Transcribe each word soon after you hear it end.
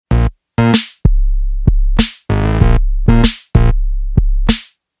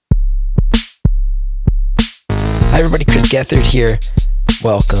everybody. Chris Gethard here.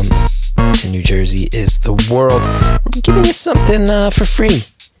 Welcome to New Jersey is the World. We're giving you something for free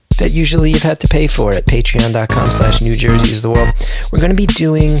that usually you've had to pay for at patreon.com/New Jersey is the World. We're going to be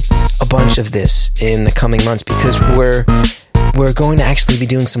doing a bunch of this in the coming months because we're going to actually be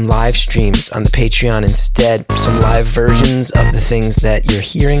doing some live streams on the Patreon instead, some live versions of the things that you're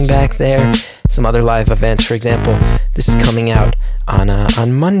hearing back there, some other live events. For example, this is coming out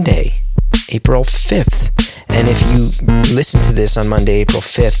on Monday, April 5th. And if you listen to this on Monday, April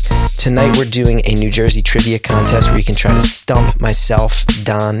 5th, tonight we're doing a New Jersey trivia contest where you can try to stump myself,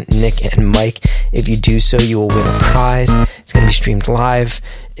 Don, Nick, and Mike. If you do so, you will win a prize. It's going to be streamed live.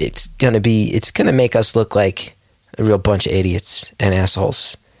 It's going to make us look like a real bunch of idiots and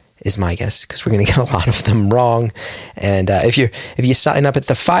assholes, is my guess, because we're going to get a lot of them wrong. And if you sign up at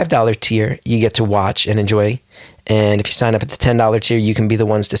the $5 tier, you get to watch and enjoy. And if you sign up at the $10 tier, you can be the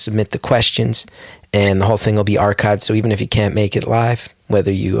ones to submit the questions. And the whole thing will be archived. So even if you can't make it live,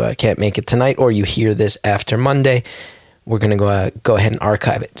 whether you can't make it tonight or you hear this after Monday, we're going to go ahead and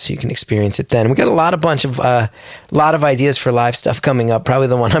archive it so you can experience it then. We got a bunch of ideas for live stuff coming up. Probably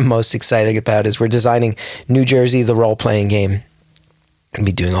the one I'm most excited about is we're designing New Jersey, the role-playing game. We'll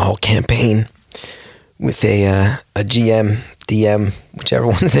be doing a whole campaign with a GM, DM, whichever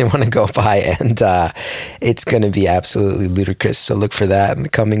ones they want to go by, and it's going to be absolutely ludicrous. So look for that in the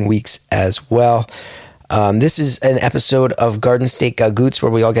coming weeks as well. This is an episode of Garden State Gagoots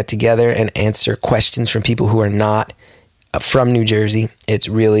where we all get together and answer questions from people who are not from New Jersey. It's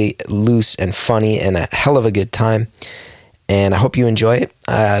really loose and funny and a hell of a good time. And I hope you enjoy it.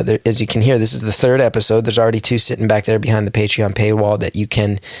 As you can hear, this is the third episode. There's already 2 sitting back there behind the Patreon paywall that you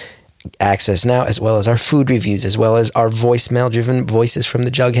can access now, as well as our food reviews, as well as our voicemail-driven Voices from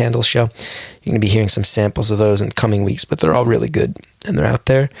the Jug Handle show. You're going to be hearing some samples of those in coming weeks, but they're all really good, and they're out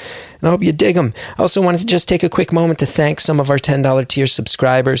there, and I hope you dig them. I also wanted to just take a quick moment to thank some of our $10 tier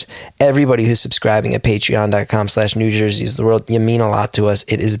subscribers, everybody who's subscribing at patreon.com/New Jersey is the World. You mean a lot to us.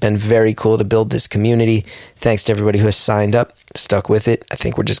 It has been very cool to build this community. Thanks to everybody who has signed up, stuck with it. I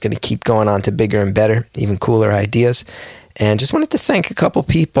think we're just going to keep going on to bigger and better, even cooler ideas. And just wanted to thank a couple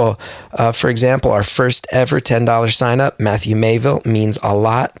people. For example, our first ever $10 sign up, Matthew Mayville, means a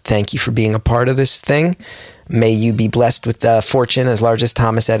lot. Thank you for being a part of this thing. May you be blessed with a fortune as large as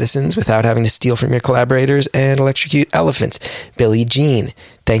Thomas Edison's without having to steal from your collaborators and electrocute elephants. Billy Jean,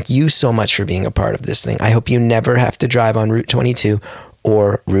 thank you so much for being a part of this thing. I hope you never have to drive on Route 22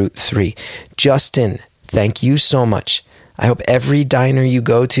 or Route 3. Justin, thank you so much. I hope every diner you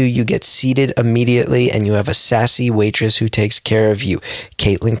go to, you get seated immediately and you have a sassy waitress who takes care of you.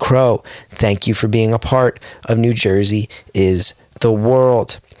 Caitlin Crow, thank you for being a part of New Jersey is the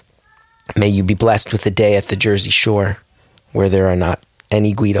World. May you be blessed with a day at the Jersey Shore where there are not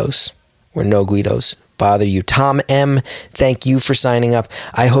any Guidos, where no Guidos bother you. Tom M., thank you for signing up.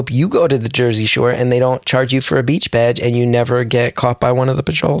 I hope you go to the Jersey Shore and they don't charge you for a beach badge and you never get caught by one of the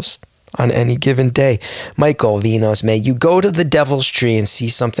patrols on any given day. Michael Vinos, may you go to the Devil's Tree and see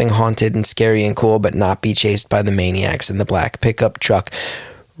something haunted and scary and cool, but not be chased by the maniacs in the black pickup truck.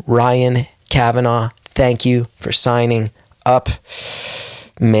 Ryan Kavanaugh, thank you for signing up.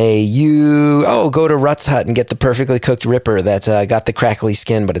 May you go to Rutt's Hut and get the perfectly cooked ripper that's got the crackly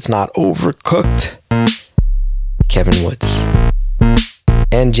skin, but it's not overcooked. Kevin Woods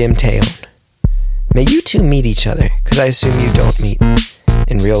and Jim Teon, may you two meet each other, because I assume you don't meet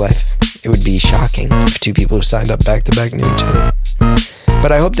in real life. It would be shocking if 2 people who signed up back-to-back knew each other.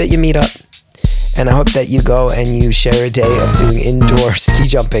 But I hope that you meet up. And I hope that you go and you share a day of doing indoor ski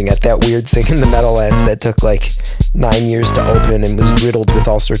jumping at that weird thing in the Meadowlands that took like 9 years to open and was riddled with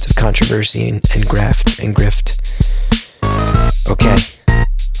all sorts of controversy and graft and grift. Okay.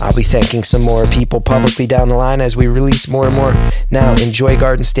 I'll be thanking some more people publicly down the line as we release more and more. Now, enjoy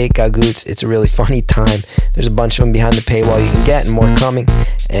Garden State Gagoots. It's a really funny time. There's a bunch of them behind the paywall you can get and more coming.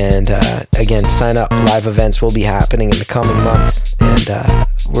 And again, sign up. Live events will be happening in the coming months. And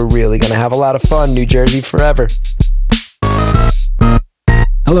we're really going to have a lot of fun. New Jersey forever.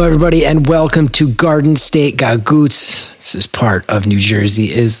 Hello, everybody, and welcome to Garden State Gagoots. This is part of New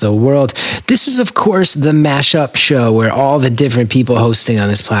Jersey is the World. This is, of course, the mashup show where all the different people hosting on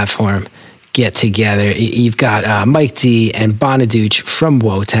this platform get together. You've got Mike D and Bonaduce from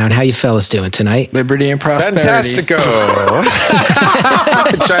Wotown. How you fellas doing tonight? Liberty and prosperity. Fantastico.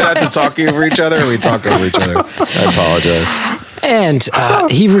 Try not to talk over each other. We talk over each other. I apologize. And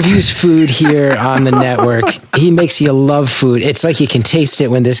he reviews food here on the network. He makes you love food. It's like you can taste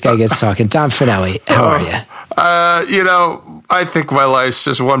it when this guy gets talking. Don Finelli, how are you? I think my life's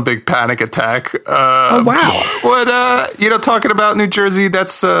just one big panic attack. Oh, wow. Talking about New Jersey,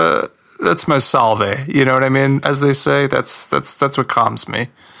 that's my salve. You know what I mean? As they say, that's what calms me.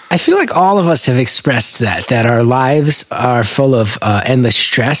 I feel like all of us have expressed that our lives are full of endless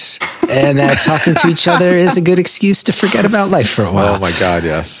stress, and that talking to each other is a good excuse to forget about life for a while. Oh my God,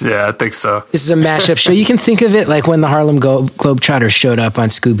 yes. Yeah, I think so. This is a mashup show. You can think of it like when the Harlem Globetrotters showed up on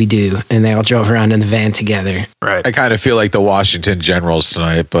Scooby-Doo, and they all drove around in the van together. Right. I kind of feel like the Washington Generals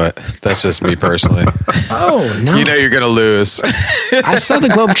tonight, but that's just me personally. Oh, no. You know you're going to lose. I saw the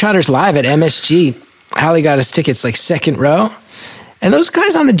Globetrotters live at MSG. Hallie got us tickets like second row. And those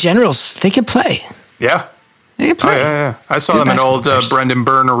guys on the Generals, they can play. Yeah. They can play. Oh, yeah. I saw Good them in old basketball Brendan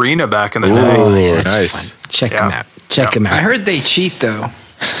Byrne Arena back in the day. Oh, that's nice. fun. Check Yeah. them out. Check them out. I heard they cheat though.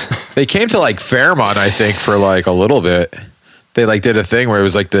 They came to like Fairmont, I think, for like a little bit. They like did a thing where it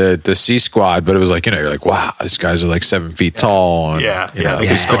was like the C squad, but it was like, you know, you're like, wow, these guys are like 7 feet tall. And, Yeah, you know, yeah.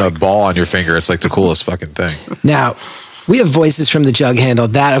 you spin a ball on your finger. It's like the coolest fucking thing. Now, we have Voices from the Jug Handle.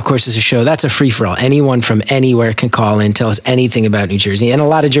 That, of course, is a show. That's a free-for-all. Anyone from anywhere can call in, tell us anything about New Jersey. And a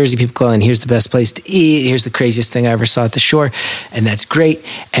lot of Jersey people call in, here's the best place to eat, here's the craziest thing I ever saw at the shore, and that's great.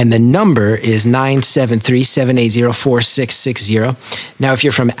 And the number is 973-780-4660. Now, if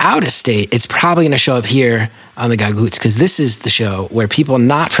you're from out of state, it's probably going to show up here on the Gagoots, because this is the show where people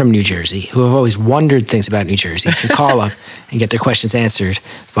not from New Jersey, who have always wondered things about New Jersey, can call up and get their questions answered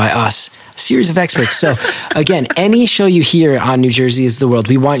by us, a series of experts. So again, any show you hear on New Jersey is the World,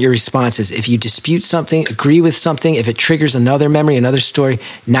 we want your responses. If you dispute something, agree with something, if it triggers another memory, another story,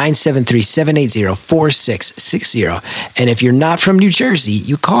 973-780-4660. And if you're not from New Jersey,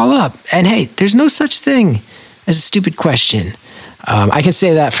 you call up. And hey, there's no such thing as a stupid question. I can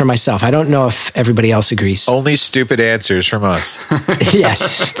say that for myself. I don't know if everybody else agrees. Only stupid answers from us.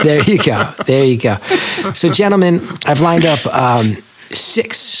 Yes, there you go. There you go. So, gentlemen, I've lined up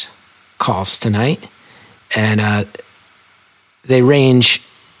 6 calls tonight, and they range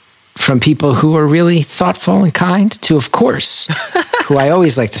from people who are really thoughtful and kind to, of course, who I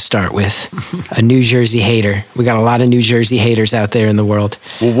always like to start with, a New Jersey hater. We got a lot of New Jersey haters out there in the world.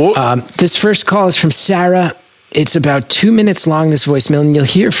 This first call is from Sarah. It's about 2 minutes long, this voicemail, and you'll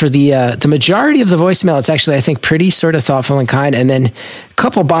hear for the majority of the voicemail, it's actually, I think, pretty sort of thoughtful and kind, and then a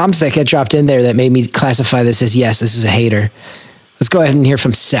couple bombs that get dropped in there that made me classify this as, yes, this is a hater. Let's go ahead and hear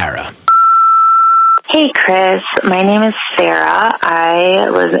from Sarah. Hey, Chris. My name is Sarah. I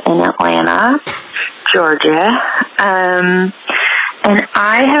live in Atlanta, Georgia, and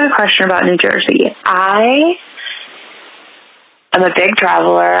I have a question about New Jersey. I am a big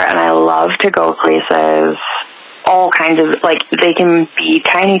traveler, and I love to go places. All kinds of, like, they can be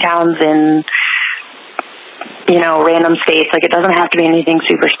tiny towns in, you know, random states. Like, it doesn't have to be anything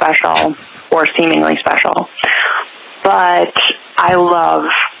super special or seemingly special. But I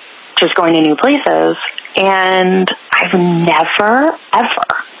love just going to new places. And I've never, ever,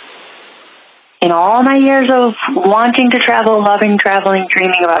 in all my years of wanting to travel, loving traveling,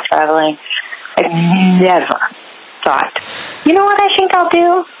 dreaming about traveling, I've never thought, you know what I think I'll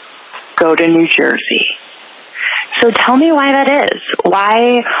do? Go to New Jersey. So tell me why that is.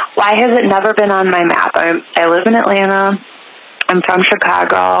 Why has it never been on my map? I live in Atlanta. I'm from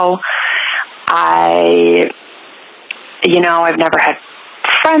Chicago. I've never had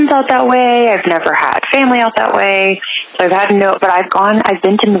friends out that way. I've never had family out that way. So but I've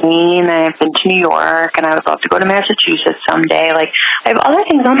been to Maine, and I've been to New York, and I would love to go to Massachusetts someday. Like, I have other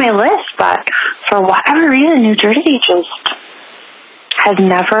things on my list, but for whatever reason, New Jersey just has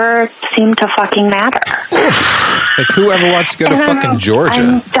never seemed to fucking matter. Like, whoever wants to go to fucking Georgia?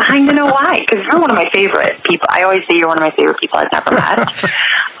 I'm dying to know why, because you're one of my favorite people. I always say you're one of my favorite people I've never met.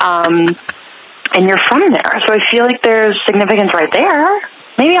 And you're from there, so I feel like there's significance right there.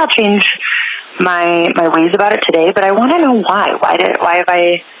 Maybe I'll change my ways about it today, but I want to know why. Why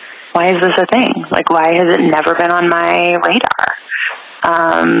is this a thing? Like, why has it never been on my radar?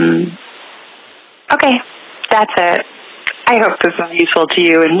 Okay, that's it. I hope this is useful to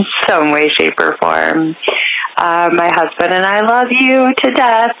you in some way, shape, or form. My husband and I love you to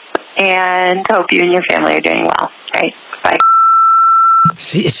death, and hope you and your family are doing well. Right? Bye.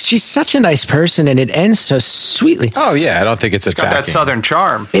 See, she's such a nice person, and it ends so sweetly. Oh, yeah. I don't think it's attacking. Got that southern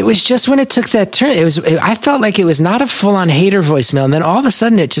charm. It was just when it took that turn. I felt like it was not a full-on hater voicemail, and then all of a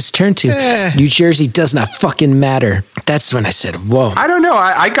sudden it just turned to New Jersey does not fucking matter. That's when I said, whoa. I don't know.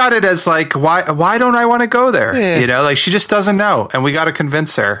 I got it as like, why don't I want to go there? Yeah. You know, like, she just doesn't know, and we got to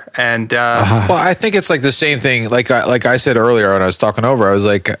convince her. And Well, I think it's like the same thing. Like I said earlier when I was talking over, I was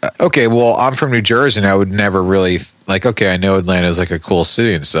like, okay, well, I'm from New Jersey, and I would never really, like, okay, I know Atlanta is like a cool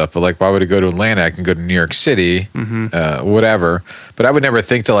city and stuff, but like, why would I go to Atlanta? I can go to New York City, whatever. But I would never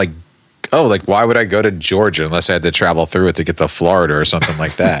think to like, oh, like why would I go to Georgia unless I had to travel through it to get to Florida or something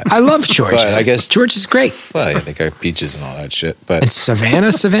like that? I love Georgia. But I guess Georgia's great. Well, I think I have beaches and all that shit. But And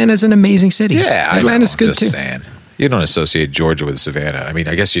Savannah's an amazing city. yeah, Atlanta's I know, good too. just saying. You don't associate Georgia with Savannah. I mean,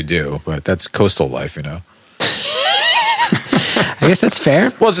 I guess you do, but that's coastal life, you know. I guess that's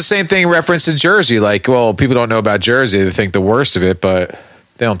fair. Well, it's the same thing in reference to Jersey. Like, well, people don't know about Jersey. They think the worst of it, but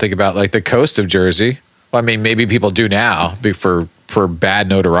they don't think about like the coast of Jersey. Well, I mean, maybe people do now for bad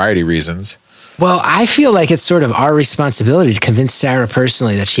notoriety reasons. Well, I feel like it's sort of our responsibility to convince Sarah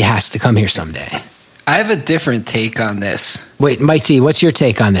personally that she has to come here someday. I have a different take on this. Wait, Mike D, what's your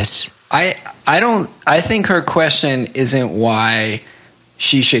take on this? I think her question isn't why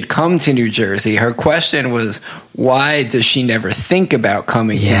she should come to New Jersey. Her question was, why does she never think about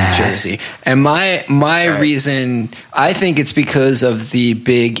coming to New Jersey? And my reason, I think it's because of the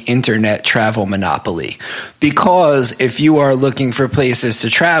big internet travel monopoly. Because if you are looking for places to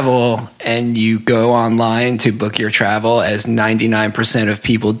travel and you go online to book your travel, as 99% of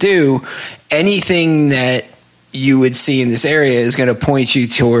people do, anything that you would see in this area is going to point you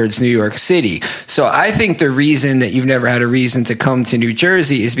towards New York City. So I think the reason that you've never had a reason to come to New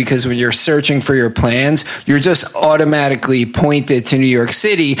Jersey is because when you're searching for your plans, you're just automatically pointed to New York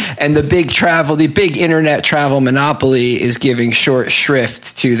City, and the big internet travel monopoly is giving short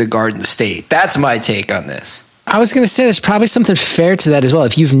shrift to the Garden State. That's my take on this. I was going to say there's probably something fair to that as well.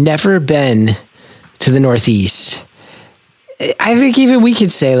 If you've never been to the Northeast, I think even we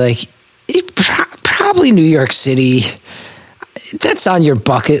could say like, probably New York City, that's on your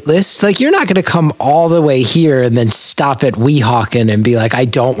bucket list. Like, you're not going to come all the way here and then stop at Weehawken and be like, I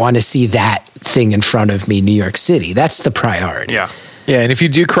don't want to see that thing in front of me, New York City. That's the priority. Yeah. Yeah, and if you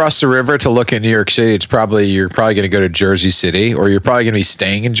do cross the river to look at New York City, you're probably going to go to Jersey City, or you're probably going to be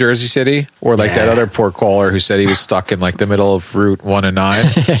staying in Jersey City, or like that other poor caller who said he was stuck in like the middle of Route 1 and 9,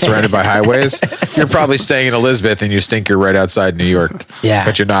 surrounded by highways. You're probably staying in Elizabeth, and you think you're right outside New York. Yeah,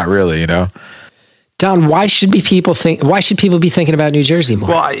 but you're not really, you know. Don, why should people be thinking about New Jersey more?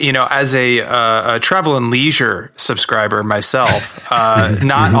 Well, you know, as a travel and leisure subscriber myself,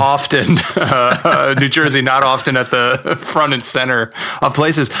 not often New Jersey, not often at the front and center of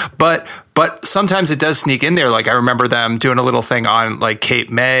places, but sometimes it does sneak in there. Like I remember them doing a little thing on like Cape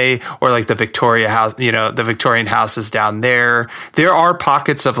May or like the Victoria House, you know, the Victorian houses down there. There are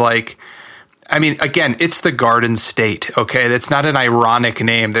pockets of like, I mean, again, it's the Garden State, okay? That's not an ironic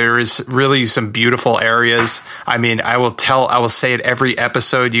name. There is really some beautiful areas. I mean, I will say it every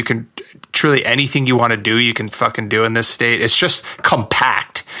episode. You can truly anything you want to do, you can fucking do in this state. It's just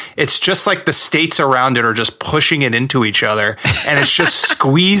compact. It's just like the states around it are just pushing it into each other, and it's just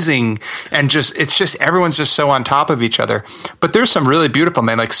squeezing, and everyone's just so on top of each other. But there's some really beautiful,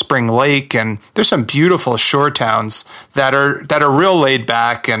 man, like Spring Lake, and there's some beautiful shore towns that are real laid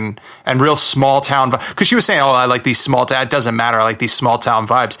back and real small town. Because she was saying, oh, I like these small town. It doesn't matter. I like these small town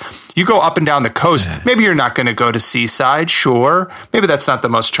vibes. You go up and down the coast. Maybe you're not going to go to Seaside. Sure. Maybe that's not the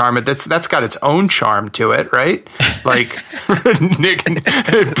most charming. That's got its own charm to it, right? Like Nick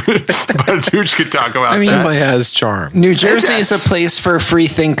Bartucci could talk about that. Definitely has charm. New Jersey is a place for free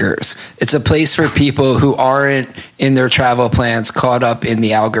thinkers. It's a place for people who aren't in their travel plans caught up in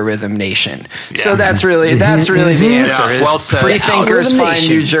the algorithm nation. Yeah. So that's really the answer. Yeah, well said. Free thinkers find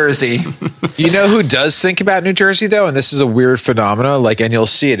New Jersey. You know who does think about New Jersey though, and this is a weird phenomenon. Like, and you'll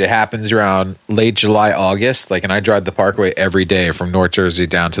see it. It happens around late July, August. Like, and I drive the Parkway every day from North Jersey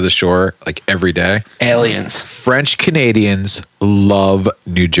down to the shore, like every day. Aliens. French Canadians love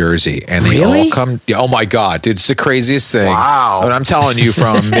New Jersey, and they all come. Oh my god, dude, it's the craziest thing. Wow. And I'm telling you,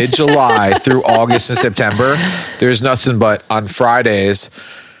 from mid-July through August and September, there's nothing but on Fridays,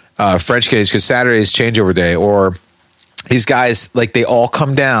 French Canadians, because Saturday is changeover day, or these guys, like, they all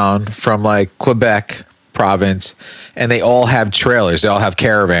come down from like Quebec province, and they all have trailers, they all have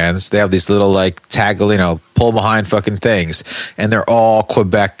caravans, they have these little like pull behind fucking things, and they're all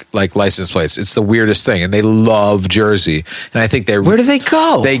Quebec like license plates. It's the weirdest thing, and they love Jersey. And I think where do they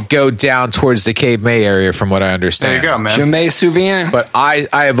go? They go down towards the Cape May area, from what I understand. There you go, man. Jamais Souvien. But I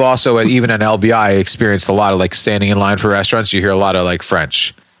have also even an LBI experienced a lot of like standing in line for restaurants. You hear a lot of like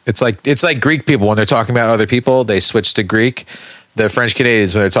French. It's like Greek people when they're talking about other people, they switch to Greek. The French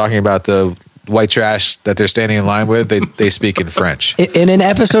Canadians, when they're talking about the white trash that they're standing in line with, they speak in French. In an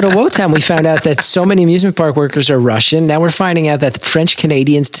episode of Wotan, we found out that so many amusement park workers are Russian. Now we're finding out that the French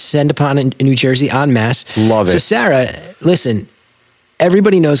Canadians descend upon New Jersey en masse. Love it. So Sarah, listen,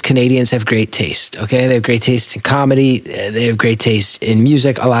 everybody knows Canadians have great taste, okay? They have great taste in comedy. They have great taste in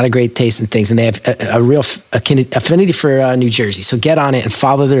music, a lot of great taste in things. And they have a real affinity for New Jersey. So get on it and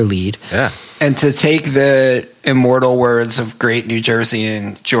follow their lead. Yeah. And to take the immortal words of great New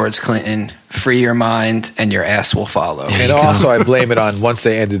Jerseyan George Clinton, free your mind and your ass will follow. And also, I blame it on once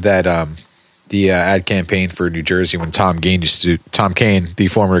they ended that the ad campaign for New Jersey when Tom Kaine, the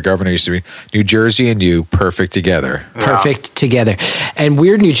former governor, used to be New Jersey and you, perfect together. Perfect together. And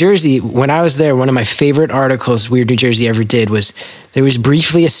Weird New Jersey, when I was there, one of my favorite articles Weird New Jersey ever did was there was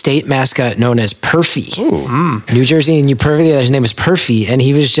briefly a state mascot known as Perfy. New Jersey and you perfect together. His name was Perfy, and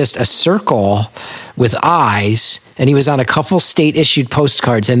he was just a circle with eyes, and he was on a couple state-issued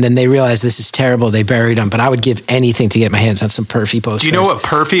postcards, and then they realized this is terrible. They buried him, but I would give anything to get my hands on some Perfy postcards. Do you know what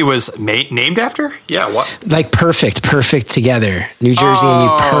Perfy was named after? Yeah, what? Like perfect together. New Jersey and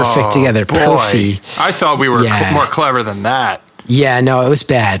you perfect together. Boy. Perfy. I thought we were more clever than that. Yeah, no, it was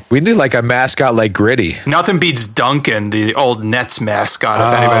bad. We need like a mascot like Gritty. Nothing beats Duncan, the old Nets mascot,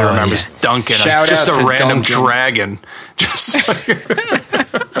 if anybody remembers Duncan. Shout out a to random Duncan. dragon.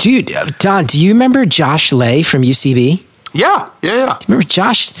 Dude, Don, do you remember Josh Lay from UCB? Yeah. Remember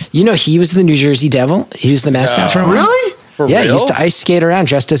Josh? You know, he was the New Jersey Devil. He was the mascot for a while. Really? For Yeah, he real? used to ice skate around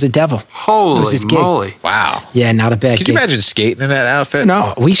dressed as a devil. That Holy was his gig. moly. Wow. Yeah, not a bad Could gig. you imagine skating in that outfit?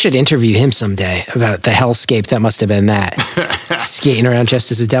 No, we should interview him someday about the hellscape that must have been that. Skating around dressed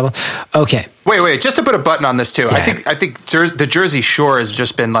as a devil. Okay. Wait, just to put a button on this too. Yeah. I think the Jersey Shore has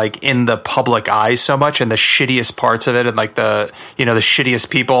just been like in the public eye so much, and the shittiest parts of it, and like the shittiest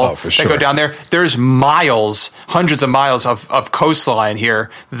people for that sure. go down there. There's hundreds of miles of coastline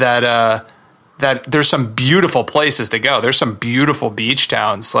here that there's some beautiful places to go. There's some beautiful beach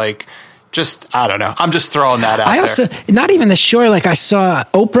towns. Like, just, I don't know. I'm just throwing that out I also, not even the shore, like I saw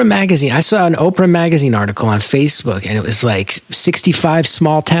Oprah Magazine. I saw an Oprah Magazine article on Facebook, and it was like 65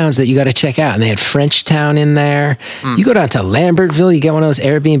 small towns that you got to check out. And they had Frenchtown in there. You go down to Lambertville, you get one of those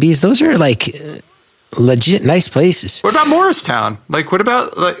Airbnbs. Those are like legit nice places. What about Morristown? Like, what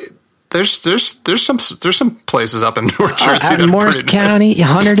about, like, there's some places up in North Jersey Out that in are Morris pretty nice. County,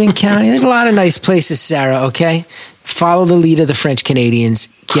 Hunterdon County. There's a lot of nice places, Sarah, okay? Follow the lead of the French Canadians.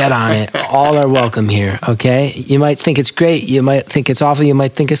 Get on it. All are welcome here, okay? You might think it's great. You might think it's awful. You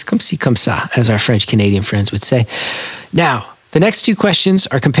might think it's comme ci, comme ça, as our French Canadian friends would say. Now, the next two questions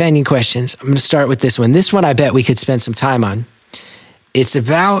are companion questions. I'm going to start with this one. This one I bet we could spend some time on. It's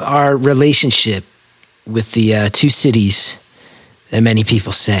about our relationship with the two cities that many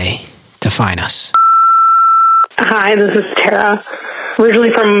people say define us. Hi, this is Tara.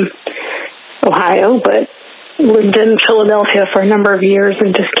 Originally from Ohio, but lived in Philadelphia for a number of years,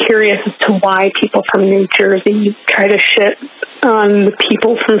 and just curious as to why people from New Jersey try to shit on the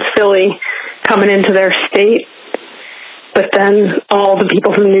people from Philly coming into their state. But then all the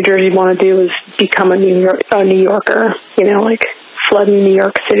people from New Jersey want to do is become a New Yorker, like flood in New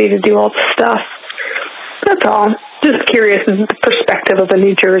York City to do all the stuff. That's all. Just curious as the perspective of a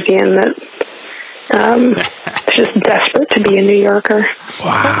New Jerseyan that is just desperate to be a New Yorker.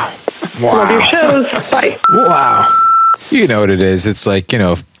 Wow. Love your shows. Bye. Wow. You know what it is. It's like,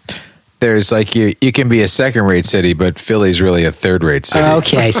 there's like you can be a second-rate city, but Philly's really a third-rate city.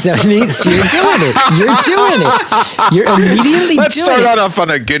 Okay, so it means you're doing it. You're doing it. You're immediately Let's doing start it. off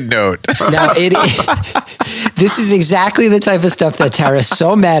on a good note. Now, this is exactly the type of stuff that Tara's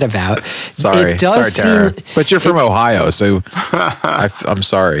so mad about. Sorry, It does Tara. seem, But you're from Ohio, so I'm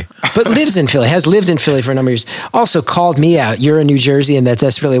sorry. but lives in Philly, has lived in Philly for a number of years. Also called me out. You're a New Jerseyan that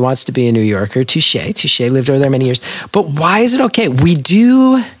desperately wants to be a New Yorker. Touche. Lived over there many years. But why is it okay? We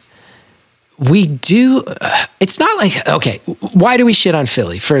do. It's not like, okay, why do we shit on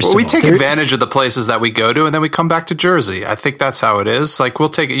Philly? First of all, We take advantage of the places that we go to, and then we come back to Jersey. I think that's how it is. Like, we'll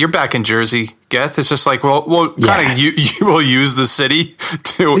take it. You're back in Jersey, Geth. It's just like, we'll kind of you will use the city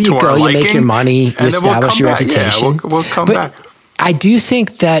to you our go, liking. you make your money, you and then establish your come back. reputation. Yeah, we'll come But back. I do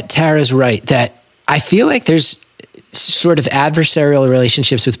think that Tara's right, that I feel like there's sort of adversarial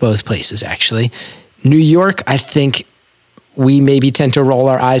relationships with both places, actually. New York, I think we maybe tend to roll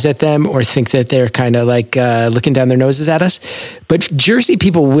our eyes at them or think that they're kind of like looking down their noses at us. But Jersey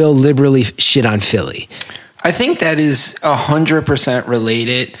people will liberally shit on Philly. I think that is 100%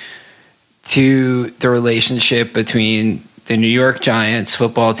 related to the relationship between the New York Giants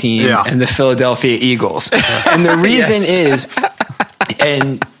football team and the Philadelphia Eagles. And the reason is,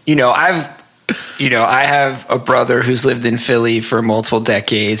 and I have a brother who's lived in Philly for multiple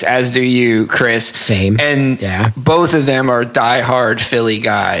decades, as do you, Chris. Same. And both of them are diehard Philly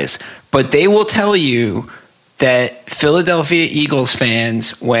guys. But they will tell you that Philadelphia Eagles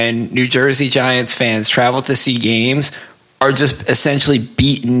fans, when New Jersey Giants fans travel to see games, are just essentially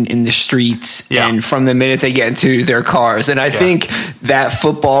beaten in the streets and from the minute they get into their cars. And I think that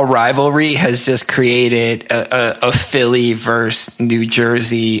football rivalry has just created a Philly versus New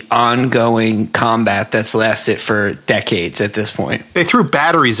Jersey ongoing combat that's lasted for decades at this point. They threw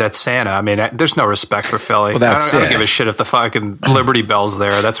batteries at Santa. I mean, there's no respect for Philly. Well, I don't give a shit if the fucking Liberty Bell's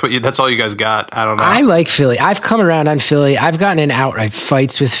there. That's all you guys got. I don't know. I like Philly. I've come around on Philly. I've gotten in outright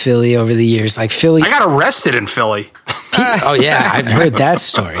fights with Philly over the years. Like Philly, I got arrested in Philly. Oh yeah, I've heard that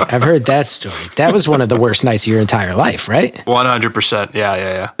story. That was one of the worst nights of your entire life, right? 100%.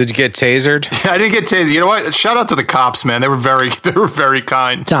 Yeah. Did you get tasered? I didn't get tasered. You know what? Shout out to the cops, man. They were very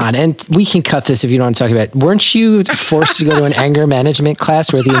kind. Don, and we can cut this if you don't want to talk about it. Weren't you forced to go to an anger management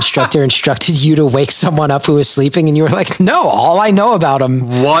class where the instructor instructed you to wake someone up who was sleeping, and you were like, "No, all I know about him."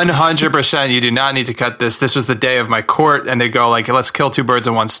 100%. You do not need to cut this. This was the day of my court, and they go like, "Let's kill two birds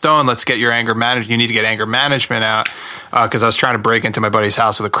with one stone. Let's get your anger management. You need to get anger management out." Because I was trying to break into my buddy's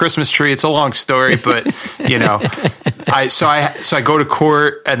house with a Christmas tree. It's a long story, but I go to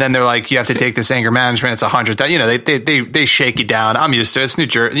court, and then they're like, "You have to take this anger management. It's $100." They shake you down. I'm used to it. It's New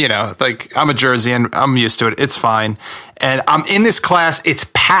Jersey. Like I'm a Jerseyan. I'm used to it. It's fine. And I'm in this class. It's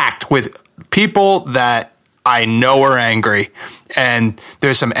packed with people that I know are angry, and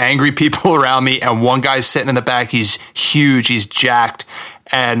there's some angry people around me. And one guy's sitting in the back. He's huge. He's jacked.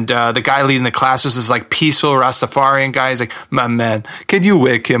 And the guy leading the class was this like peaceful Rastafarian guy. He's like, "My man, could you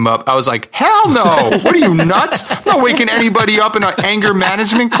wake him up?" I was like, "Hell no! What are you, nuts? I'm not waking anybody up in an anger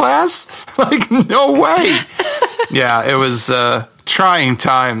management class. Like, no way." Yeah, it was trying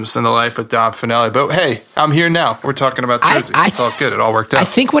times in the life of Dom Finelli. But hey, I'm here now. We're talking about Jersey. It's all good. It all worked out. I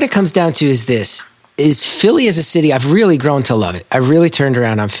think what it comes down to is this. Is Philly as a city, I've really grown to love it. I really turned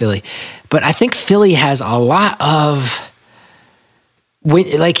around on Philly. But I think Philly has a lot of...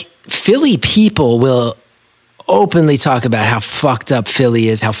 Philly people will openly talk about how fucked up Philly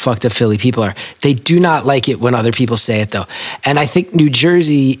is, how fucked up Philly people are. They do not like it when other people say it, though. And I think New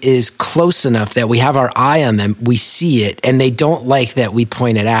Jersey is close enough that we have our eye on them. We see it, and they don't like that we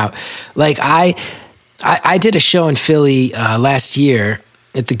point it out. Like I did a show in Philly last year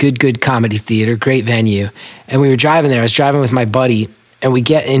at the Good Comedy Theater, great venue. And we were driving there. I was driving with my buddy. And we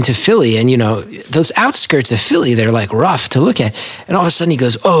get into Philly, and those outskirts of Philly, they're like rough to look at. And all of a sudden he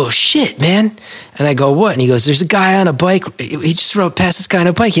goes, "Oh shit, man." And I go, "What?" And he goes, "There's a guy on a bike. He just rode past this guy on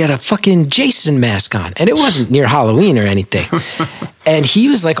a bike. He had a fucking Jason mask on." And it wasn't near Halloween or anything. And he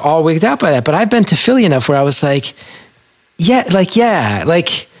was like all wigged out by that. But I've been to Philly enough where I was like,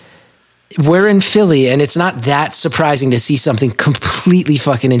 we're in Philly, and it's not that surprising to see something completely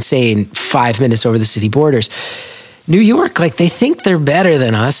fucking insane 5 minutes over the city borders. New York, they think they're better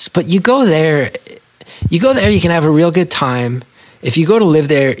than us, but you go there, you can have a real good time. If you go to live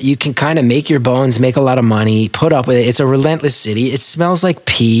there, you can kind of make your bones, make a lot of money, put up with it. It's a relentless city. It smells like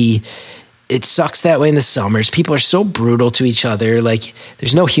pee. It sucks that way in the summers. People are so brutal to each other.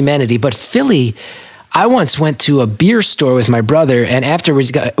 There's no humanity. But Philly, I once went to a beer store with my brother, and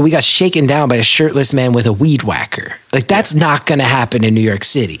afterwards we got shaken down by a shirtless man with a weed whacker. That's not going to happen in New York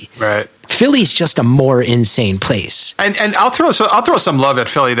City. Right. Philly's just a more insane place. And I'll throw some love at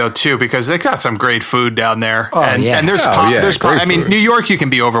Philly though too, because they got some great food down there. Oh, and there's I mean, New York, you can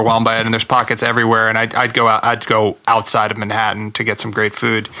be overwhelmed by it, and there's pockets everywhere. And I'd go outside of Manhattan to get some great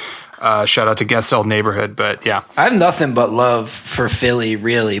food. Shout out to Guest's old neighborhood, but yeah. I have nothing but love for Philly,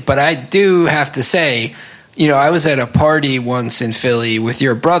 really. But I do have to say, I was at a party once in Philly with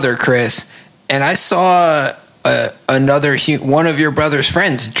your brother, Chris, and I saw one of your brother's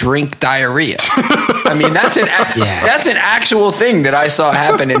friends drink diarrhea. I mean, that's an actual thing that I saw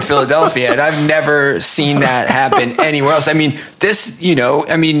happen in Philadelphia, and I've never seen that happen anywhere else. I mean,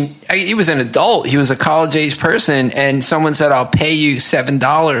 he was an adult. He was a college-age person, and someone said, "I'll pay you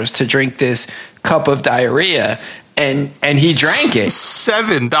 $7 to drink this cup of diarrhea." And he drank it.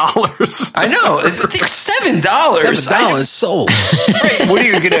 $7. I know. $7. $7 sold. Right, what are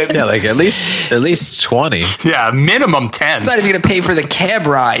you gonna? Yeah, at least 20. Yeah, minimum 10. It's not even gonna pay for the cab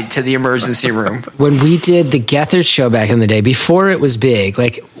ride to the emergency room. When we did the Gethard show back in the day, before it was big,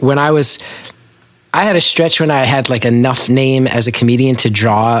 when I had a stretch when I had enough name as a comedian to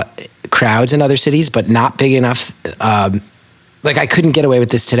draw crowds in other cities, but not big enough. I couldn't get away with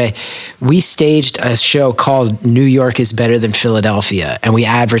this today. We staged a show called New York is Better Than Philadelphia, and we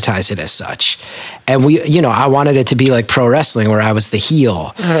advertised it as such. And I wanted it to be like pro wrestling where I was the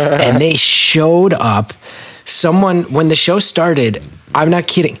heel. And they showed up. When the show started, I'm not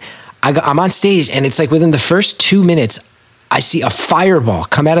kidding, I'm on stage, and it's within the first 2 minutes, I see a fireball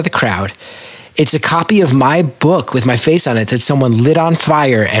come out of the crowd. It's a copy of my book with my face on it that someone lit on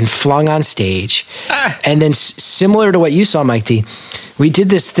fire and flung on stage. And then similar to what you saw, Mike D, we did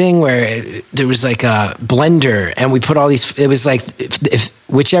this thing where there was like a blender and we put all these, it was like if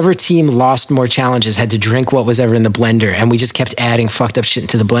whichever team lost more challenges had to drink what was ever in the blender. And we just kept adding fucked up shit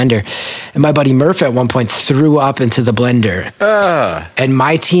into the blender. And my buddy Murph at one point threw up into the blender. And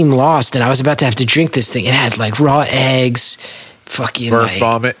my team lost and I was about to have to drink this thing. It had like raw eggs, fucking Murph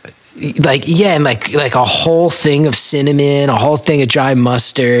vomit. Like, yeah, and like a whole thing of cinnamon, a whole thing of dry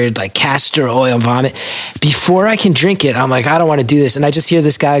mustard, like castor oil and vomit. Before I can drink it, I'm like, I don't want to do this. And I just hear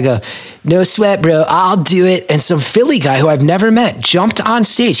this guy go, no sweat, bro, I'll do it. And some Philly guy who I've never met jumped on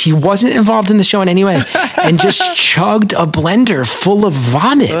stage. He wasn't involved in the show in any way and just chugged a blender full of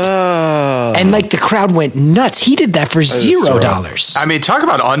vomit. And like the crowd went nuts. He did that for $0. I mean, talk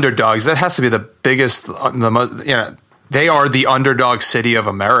about underdogs. That has to be the biggest, the most, they are the underdog city of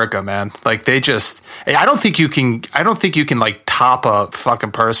America, man. Like I don't think you can like top a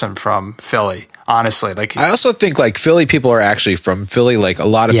fucking person from Philly, honestly. Like I also think like Philly people are actually from Philly. Like a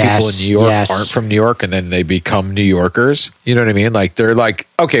lot of people in New York aren't from New York and then they become New Yorkers. You know what I mean? Like they're like,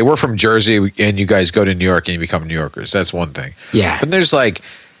 okay, we're from Jersey and you guys go to New York and you become New Yorkers. That's one thing. Yeah. But there's like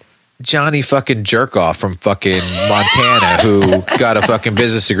Johnny fucking Jerkoff from fucking Montana who got a fucking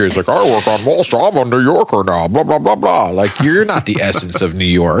business degree. He's like, I work on Wall Street. I'm a New Yorker now. Blah blah blah blah. Like you're not the essence of New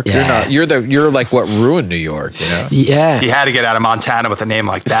York. Yeah. You're like what ruined New York. You know? Yeah. You had to get out of Montana with a name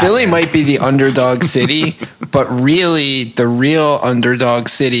like that. Philly might be the underdog city, but really the real underdog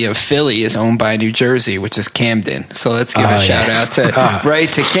city of Philly is owned by New Jersey, which is Camden. So let's give a shout out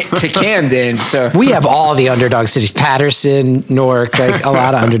to Camden. So we have all the underdog cities, Patterson, Newark, like a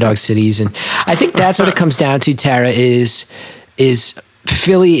lot of underdog cities. And I think that's what it comes down to, Tara, is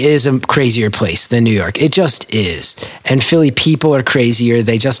Philly is a crazier place than New York. It just is. And Philly people are crazier.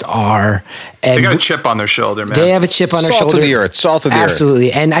 They just are. And they got a chip on their shoulder, man. They have a chip on their shoulder. Salt of the earth. Salt of the earth.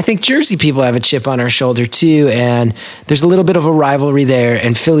 Absolutely. And I think Jersey people have a chip on our shoulder too. And there's a little bit of a rivalry there.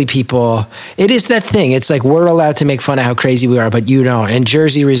 And Philly people, it is that thing. It's like we're allowed to make fun of how crazy we are, but you don't. And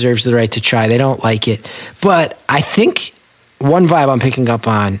Jersey reserves the right to try. They don't like it. But I think one vibe I'm picking up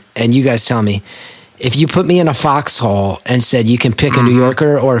on, and you guys tell me, if you put me in a foxhole and said you can pick a New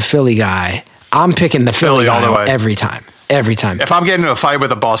Yorker or a Philly guy, I'm picking the Philly guy all the way. Every time. If I'm getting into a fight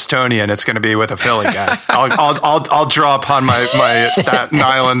with a Bostonian, it's going to be with a Philly guy. I'll draw upon my Staten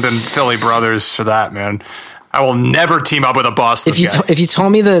Island and Philly brothers for that, man. I will never team up with a Boston guy. If you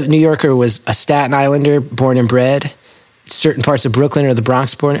told me the New Yorker was a Staten Islander born and bred, certain parts of Brooklyn or the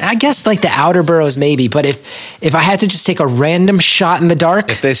Bronx born, I guess like the outer boroughs maybe, but if I had to just take a random shot in the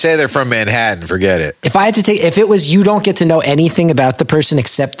dark, if they say they're from Manhattan, forget it. If it was you don't get to know anything about the person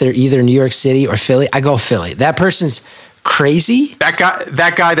except they're either New York City or Philly, I go Philly. That person's crazy. That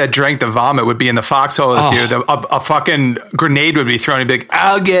guy that drank the vomit would be in the foxhole with you. A fucking grenade would be thrown. He'd be like,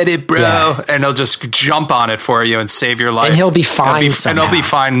 I'll get it, bro. Yeah. And he'll just jump on it for you and save your life. And he'll be fine. And he'll be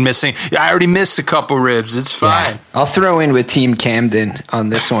fine missing. I already missed a couple ribs. It's fine. Yeah. I'll throw in with Team Camden on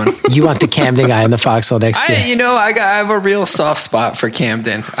this one. You want the Camden guy in the foxhole next to you. I have a real soft spot for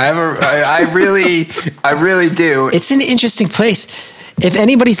Camden. I really do. It's an interesting place. If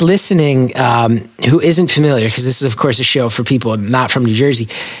anybody's listening who isn't familiar, because this is, of course, a show for people not from New Jersey,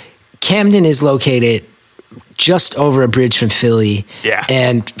 Camden is located just over a bridge from Philly. Yeah.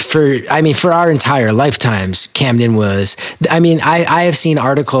 And for our entire lifetimes, Camden was, I have seen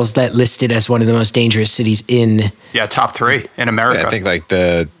articles that listed as one of the most dangerous cities in... Yeah, top 3 in America. Yeah, I think like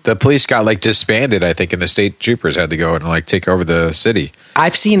the police got like disbanded, I think, and the state troopers had to go and like take over the city.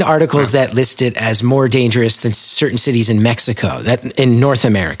 I've seen articles that list it as more dangerous than certain cities in Mexico, that in North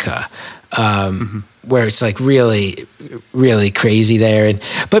America, where it's like really, really crazy there.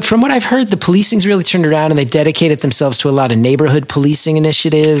 But from what I've heard, the policing's really turned around and they dedicated themselves to a lot of neighborhood policing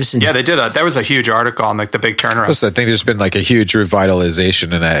initiatives. And yeah, they did. That was a huge article on like the big turnaround. Plus, I think there's been like a huge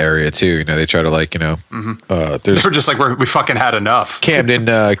revitalization in that area too. You know, they try to like, they're just like we fucking had enough.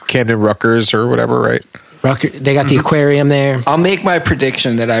 Camden Rutgers or whatever, right? They got the aquarium there. I'll make my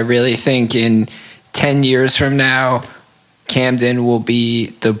prediction that I really think in 10 years from now, Camden will be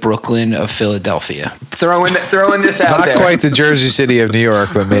the Brooklyn of Philadelphia. Throwing this out there. Not quite the Jersey City of New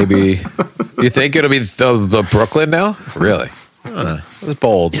York, but maybe. You think it'll be the Brooklyn now? Really? It's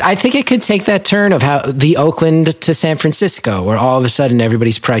bold. I think it could take that turn of how the Oakland to San Francisco, where all of a sudden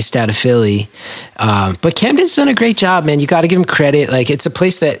everybody's priced out of Philly. But Camden's done a great job, man. You got to give him credit. Like, it's a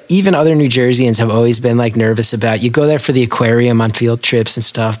place that even other New Jerseyans have always been like nervous about. You go there for the aquarium on field trips and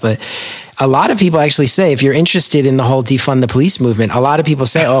stuff, but a lot of people actually say, if you're interested in the whole defund the police movement, a lot of people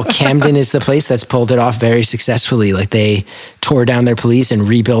say, oh, Camden is the place that's pulled it off very successfully. Like, they tore down their police and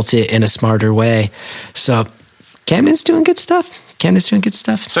rebuilt it in a smarter way. So Camden's doing good stuff.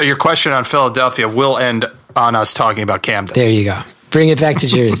 So your question on Philadelphia will end on us talking about Camden. There you go. Bring it back to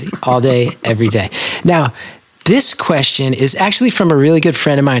Jersey all day, every day. Now, this question is actually from a really good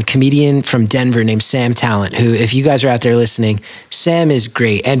friend of mine, comedian from Denver named Sam Talent, who, if you guys are out there listening, Sam is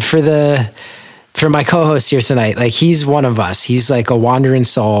great. And for my co-host here tonight, like, he's one of us. He's like a wandering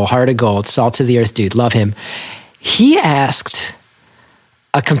soul, heart of gold, salt of the earth dude. Love him. He asked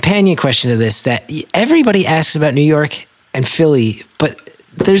a companion question to this that everybody asks about New York and Philly, but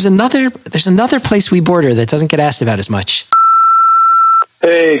there's another place we border that doesn't get asked about as much.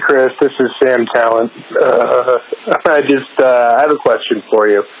 Hey, Chris, this is Sam Talent. I have a question for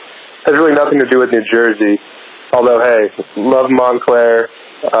you. It has really nothing to do with New Jersey, although, hey, love Montclair,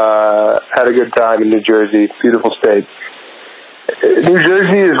 had a good time in New Jersey, beautiful state. New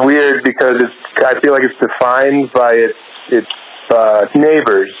Jersey is weird because I feel like it's defined by its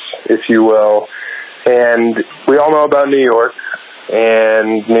neighbors, if you will, and we all know about New York,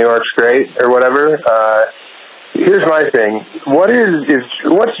 and New York's great, or whatever. Here's my thing.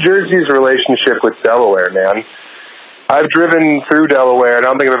 What's Jersey's relationship with Delaware, man? I've driven through Delaware, and I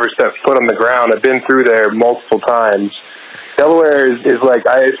don't think I've ever set foot on the ground. I've been through there multiple times. Delaware is like,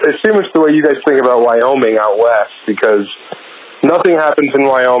 I assume it's the way you guys think about Wyoming out west, because nothing happens in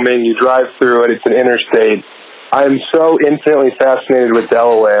Wyoming. You drive through it. It's an interstate. I am so infinitely fascinated with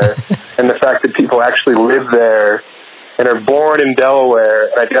Delaware and the fact that people actually live there and are born in Delaware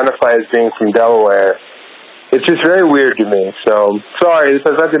and identify as being from Delaware. It's just very weird to me. So, sorry, this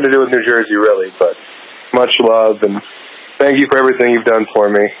has nothing to do with New Jersey, really, but much love, and thank you for everything you've done for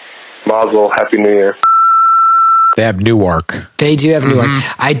me. Mazel, Happy New Year. They have Newark. They do have Newark.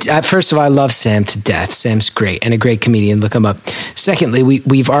 I first of all, I love Sam to death. Sam's great and a great comedian. Look him up. Secondly,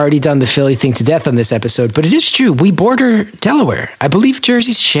 we've already done the Philly thing to death on this episode, but it is true. We border Delaware. I believe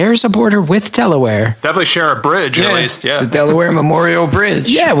Jersey shares a border with Delaware. Definitely share a bridge, at least. Yeah, the Delaware Memorial Bridge.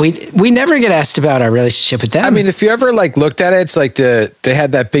 Yeah, we never get asked about our relationship with them. I mean, if you ever like looked at it, it's like they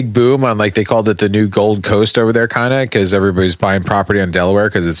had that big boom on, like, they called it the new Gold Coast over there, kind of, because everybody's buying property on Delaware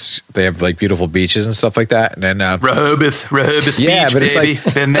because they have like beautiful beaches and stuff like that. And then Rehoboth yeah, Beach, but baby. it's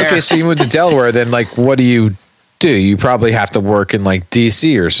like, Been there. okay, so you moved to Delaware, then like, what do? You probably have to work in like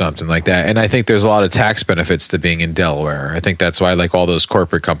DC or something like that. And I think there's a lot of tax benefits to being in Delaware. I think that's why like all those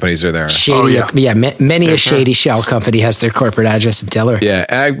corporate companies are there. Shady, many a shady shell company has their corporate address in Delaware. Yeah,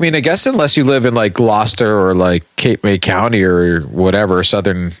 I mean, I guess unless you live in like Gloucester or like Cape May County or whatever,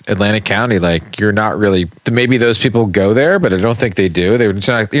 Southern Atlantic County, like you're not really. Maybe those people go there, but I don't think they do.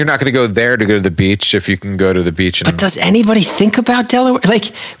 You're not going to go there to go to the beach if you can go to the beach. But does anybody think about Delaware?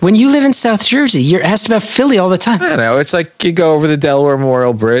 Like, when you live in South Jersey, you're asked about Philly all the time. I don't know. It's like you go over the Delaware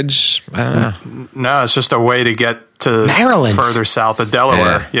Memorial Bridge. I don't know. No, it's just a way to get to Maryland, further south of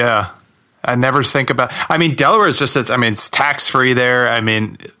Delaware. Yeah. I never think about. I mean, Delaware is just. It's tax free there. I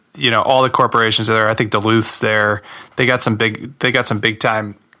mean, all the corporations are there. I think Duluth's there. They got some big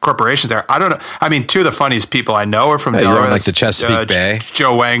time corporations there. I don't know. I mean, two of the funniest people I know are from Delaware. You're on like the Chesapeake Bay.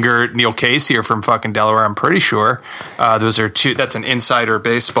 Joe Wanger, Neil Casey are from fucking Delaware. I'm pretty sure. Those are two. That's an insider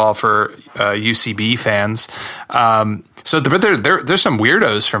baseball for UCB fans. So, but there's some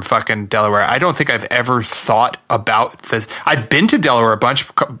weirdos from fucking Delaware. I don't think I've ever thought about this. I've been to Delaware. A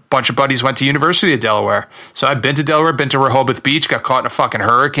bunch of buddies went to University of Delaware. So I've been to Delaware, been to Rehoboth Beach, got caught in a fucking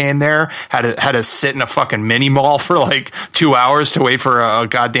hurricane there, had to sit in a fucking mini mall for like 2 hours to wait for a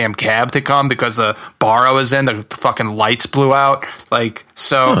goddamn cab to come because the bar I was in, the fucking lights blew out. Like,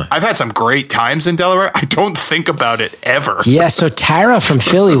 so I've had some great times in Delaware. I don't think about it ever. Yeah, so Tara from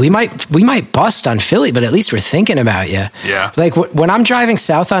Philly, we might bust on Philly, but at least we're thinking about you. Yeah. Like when I'm driving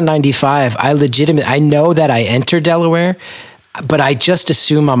south on 95, I know that I enter Delaware, but I just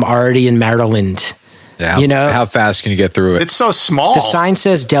assume I'm already in Maryland. Yeah, how fast can you get through it? It's so small. The sign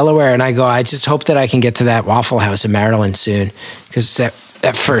says Delaware, and I go, I just hope that I can get to that Waffle House in Maryland soon, because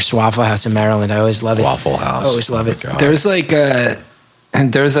that first Waffle House in Maryland, I always love it. Waffle House. I always love it. There's like a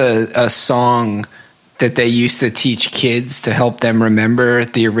song that they used to teach kids to help them remember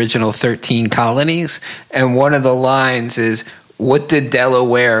the original 13 colonies. And one of the lines is, What did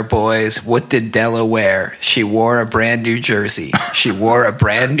Delaware, boys? What did Delaware? She wore a brand new jersey. She wore a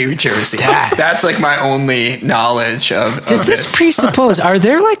brand new jersey. That's like my only knowledge of. Does this presuppose, are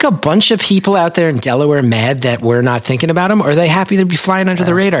there like a bunch of people out there in Delaware mad that we're not thinking about them? Or are they happy to be flying under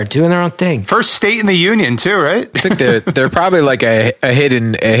the radar, doing their own thing? First state in the union, too, right? I think they're probably like a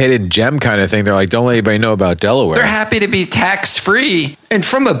hidden gem kind of thing. They're like, don't let anybody know about Delaware. They're happy to be tax free. And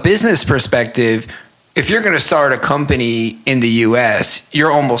from a business perspective, if you're going to start a company in the U.S., you're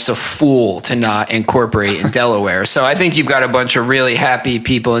almost a fool to not incorporate in Delaware. So I think you've got a bunch of really happy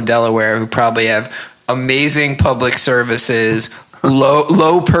people in Delaware who probably have amazing public services,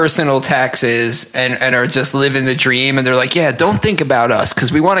 low personal taxes, and are just living the dream. And they're like, yeah, don't think about us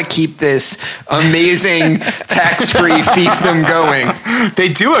because we want to keep this amazing tax-free fiefdom going. They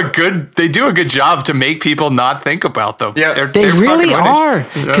do a good job to make people not think about them. Yeah, they really are.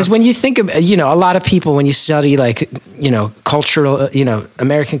 Because when you think of, a lot of people, when you study like, cultural,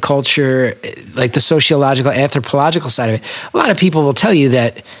 American culture, like the sociological, anthropological side of it, a lot of people will tell you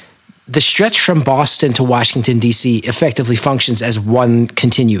that the stretch from Boston to Washington, D.C. effectively functions as one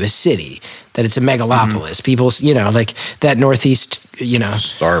continuous city, that it's a megalopolis. Mm-hmm. People, like that Northeast,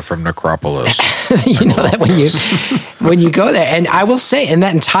 Star from Necropolis. that when you go there. And I will say, in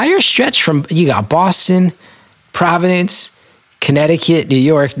that entire stretch from, you got Boston, Providence, Connecticut, New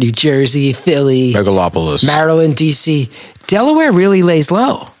York, New Jersey, Philly, Megalopolis, Maryland, D.C. Delaware really lays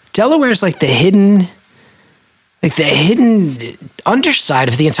low. Delaware is like the hidden underside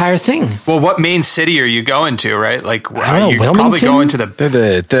of the entire thing. Well, what main city are you going to, right? Like, you're Wilmington? probably going to the...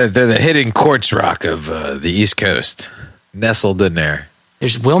 They're the hidden quartz rock of the East Coast, nestled in there.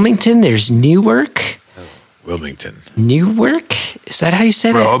 There's Wilmington. There's Newark. Newark? Is that how you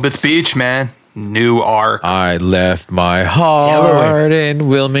said it? Rehoboth Beach, man. Newark. I left my heart in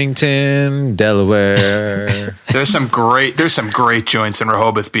Wilmington, Delaware. There's some great joints in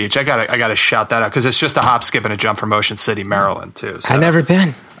Rehoboth Beach. I gotta shout that out because it's just a hop, skip, and a jump from Ocean City, Maryland, too. So, I've never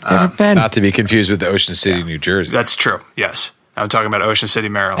been. Not to be confused with Ocean City, New Jersey. That's true. Yes. I'm talking about Ocean City,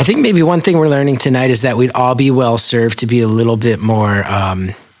 Maryland. I think maybe one thing we're learning tonight is that we'd all be well served to be a little bit more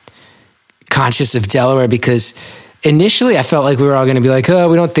conscious of Delaware, because initially I felt like we were all going to be like, oh,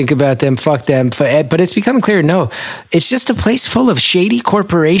 we don't think about them, fuck them. But it's becoming clear, no, it's just a place full of shady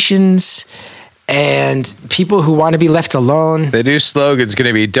corporations and people who want to be left alone. The new slogan's going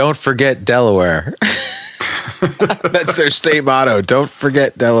to be, don't forget Delaware. That's their state motto. Don't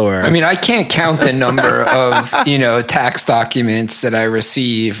forget Delaware. I mean, I can't count the number of, tax documents that I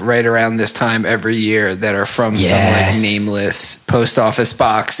receive right around this time every year that are from some like nameless post office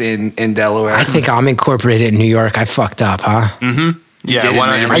box in Delaware. I think I'm incorporated in New York. I fucked up, huh? Mm-hmm. Yeah,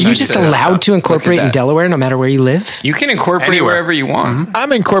 100%. Are you just allowed to incorporate in Delaware no matter where you live? You can incorporate anywhere. Wherever you want. Mm-hmm.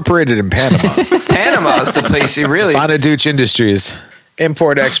 I'm incorporated in Panama. Panama is the place you really... Bonaduce Industries.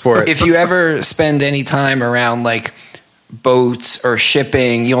 Import, export. If you ever spend any time around like boats or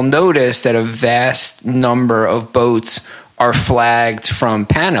shipping, you'll notice that a vast number of boats are flagged from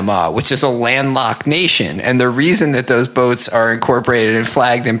Panama, which is a landlocked nation. And the reason that those boats are incorporated and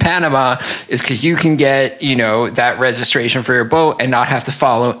flagged in Panama is because you can get, that registration for your boat and not have to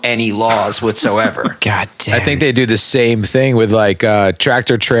follow any laws whatsoever. God damn. I think they do the same thing with like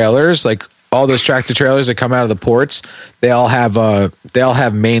tractor trailers, like all those tractor trailers that come out of the ports. They all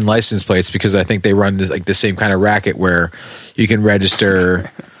have Maine license plates because I think they run this, like the same kind of racket where you can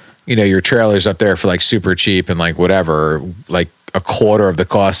register your trailers up there for like super cheap and like whatever, like a quarter of the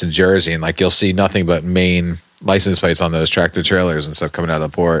cost in Jersey, and like you'll see nothing but Maine license plates on those tractor trailers and stuff coming out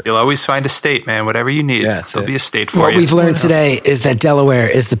of the port. You'll always find a state, man. Whatever you need, there'll be a state for you. What we've learned today is that Delaware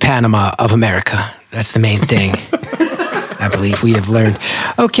is the Panama of America. That's the main thing. I believe we have learned.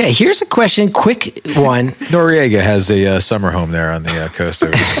 Okay, here's a question, quick one. Noriega has a summer home there on the coast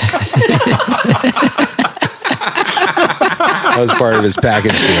over there. That was part of his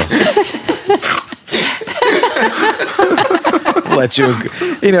package deal. Let you,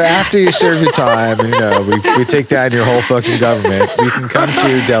 after you serve your time, we take down your whole fucking government. You can come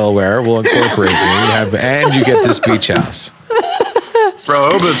to Delaware. We'll incorporate you, and you get this beach house.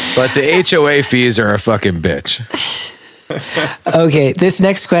 But the HOA fees are a fucking bitch. Okay, this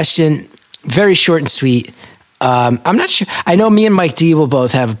next question, very short and sweet. I'm not sure. I know me and Mike D will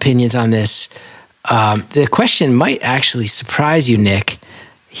both have opinions on this. The question might actually surprise you, Nick.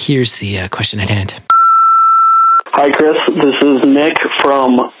 Here's the question at hand. Hi, Chris. This is Nick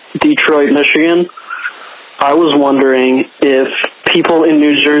from Detroit, Michigan. I was wondering if people in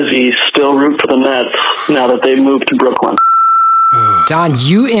New Jersey still root for the Mets now that they've moved to Brooklyn. Don,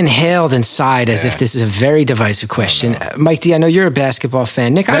 you inhaled inside as if this is a very divisive question. Mike D, I know you're a basketball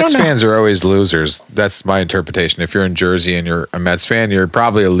fan. Nick, I don't Mets know. fans are always losers. That's my interpretation. If you're in Jersey and you're a Mets fan, you're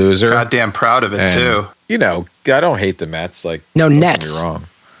probably a loser. Goddamn proud of it, And, too. You know, I don't hate the Mets. Like, No, don't get Nets. me wrong.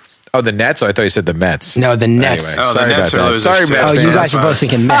 Oh, the Nets? Oh, I thought you said the Mets. No, the Nets. Anyway, Oh, the sorry Nets about are that. losers, Sorry, too. Mets Oh, you fans. guys are both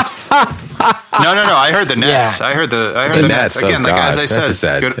thinking Mets. No. I heard the Nets. Yeah. I heard the The Nets. Nets, oh Again, like God, as I that's a said,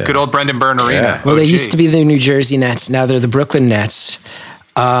 sad good, thing. good old Brendan Byrne Arena. Yeah. Well, they OG. used to be the New Jersey Nets. Now they're the Brooklyn Nets.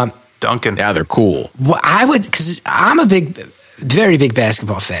 Duncan. Yeah, they're cool. Well, I would, because I'm a very big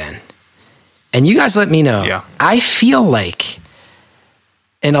basketball fan. And you guys let me know. Yeah. I feel like,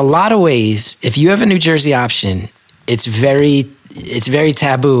 in a lot of ways, if you have a New Jersey option, it's very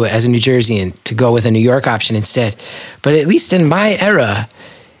taboo as a New Jerseyan to go with a New York option instead. But at least in my era,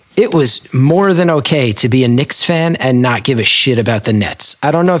 it was more than okay to be a Knicks fan and not give a shit about the Nets.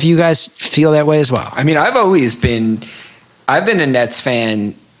 I don't know if you guys feel that way as well. I mean, I've been a Nets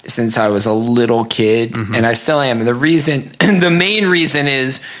fan since I was a little kid, and I still am. And the main reason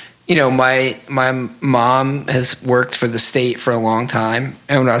is, you know, my mom has worked for the state for a long time,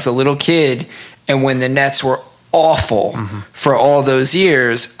 and when I was a little kid, and when the Nets were awful for all those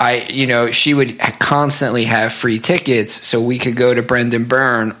years, she would constantly have free tickets, so we could go to Brendan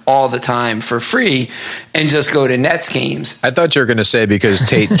Byrne all the time for free and just go to Nets games. I thought you were going to say because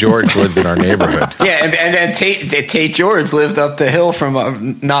Tate George lived in our neighborhood. Yeah, and then Tate George lived up the hill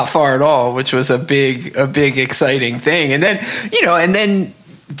from not far at all, which was a big exciting thing. And then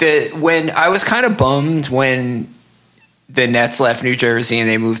when I was kind of bummed when the Nets left New Jersey and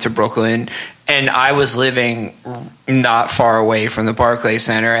they moved to Brooklyn, and I was living not far away from the Barclays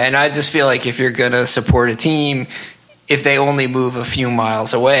Center, and I just feel like if you're going to support a team, if they only move a few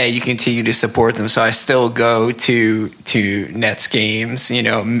miles away, you continue to support them. So I still go to Nets games,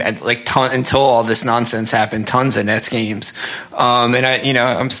 until all this nonsense happened, tons of Nets games. And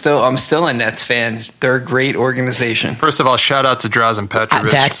I'm still a Nets fan. They're a great organization. First of all, shout out to Drazen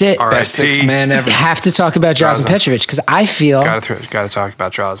Petrovic. That's it. R.I.P. Best sixth man ever. You have to talk about Drazen Petrovic because I feel, Got to talk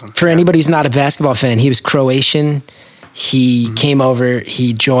about Drazen. for anybody who's not a basketball fan, he was Croatian. He came over,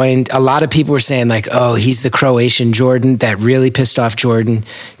 he joined. A lot of people were saying, like, oh, he's the Croatian Jordan. That really pissed off Jordan.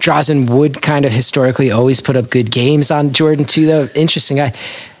 Drazen would kind of historically always put up good games on Jordan, too, though. Interesting guy.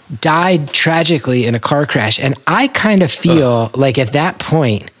 Died tragically in a car crash. And I kind of feel like at that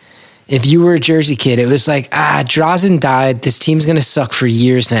point, if you were a Jersey kid, it was like, Drazen died. This team's going to suck for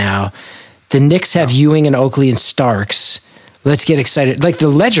years now. The Knicks have Ewing and Oakley and Starks. Let's get excited. Like the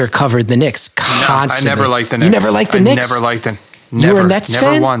Ledger covered the Knicks constantly. I never liked the Knicks. You never liked the Knicks? I never liked them. You were a Nets never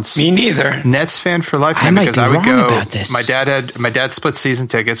fan? once. Me neither. Nets fan for life, I man, might because be I would wrong go. about this. My dad split season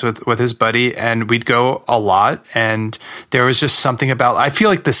tickets with his buddy, and we'd go a lot. And there was just something about. I feel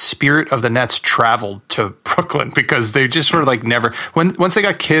like the spirit of the Nets traveled to Brooklyn because they just were like never. Once they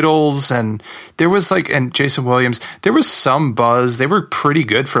got Kittles and there was and Jason Williams, there was some buzz. They were pretty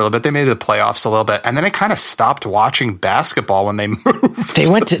good for a little bit. They made the playoffs a little bit, and then I kind of stopped watching basketball when they moved. They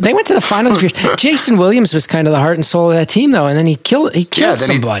went to the finals. Jason Williams was kind of the heart and soul of that team, though, and then he killed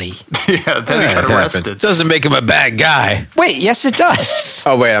somebody. Then he got arrested. Doesn't make him a bad guy. Wait, yes, it does.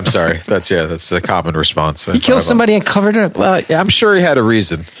 Oh wait, I'm sorry. That's a common response. He killed somebody and covered it up. Well, yeah, I'm sure he had a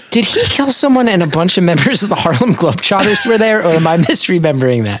reason. Did he kill someone and a bunch of members of the Harlem Globetrotters were there, or am I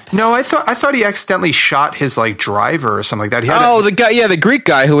misremembering that? No, I thought he accidentally shot his driver or something like that. The Greek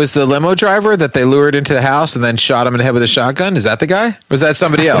guy who was the limo driver that they lured into the house and then shot him in the head with a shotgun. Is that the guy? Or was that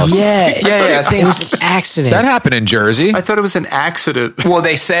somebody else? Yeah, I think it was an accident. That happened in Jersey. I thought it was an accident. Well,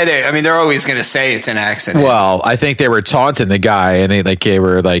 they said it. I mean, they're always going to say it's an accident. Well, I think they were taunting the guy, and they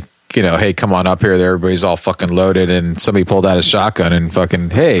were like, hey, come on up here. Everybody's all fucking loaded, and somebody pulled out a shotgun and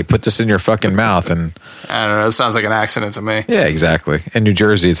fucking, hey, put this in your fucking mouth. And I don't know. It sounds like an accident to me. yeah, exactly. In New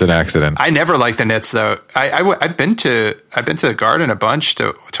Jersey, it's an accident. I never liked the Knicks though. I've been to the Garden a bunch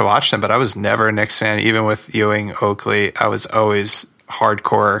to watch them, but I was never a Knicks fan. Even with Ewing, Oakley, I was always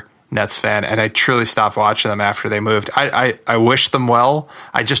hardcore Nets fan, and I truly stopped watching them after they moved. I wish them well.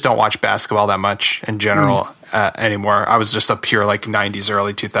 I just don't watch basketball that much in general anymore. I was just a pure 90s,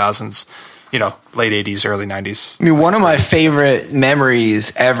 early 2000s, late 80s, early 90s. I mean, one of my favorite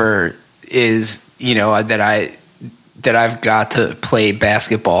memories ever is, that I've got to play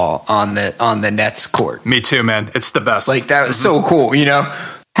basketball on the Nets court. Me too, man. It's the best. That was so cool,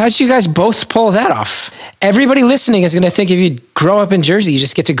 How'd you guys both pull that off? Everybody listening is going to think if you grow up in Jersey, you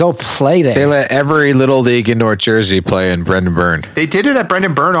just get to go play there. They let every little league in North Jersey play in Brendan Byrne. They did it at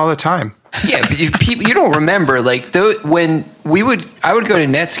Brendan Byrne all the time. Yeah, but you don't remember when I would go to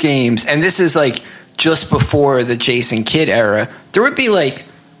Nets games, and this is just before the Jason Kidd era. There would be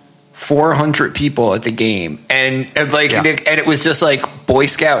 400 people at the game, and it was just like Boy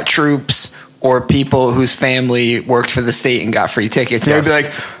Scout troops or people whose family worked for the state and got free tickets. And they'd be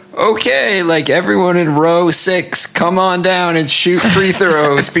like, okay, like everyone in row 6, come on down and shoot free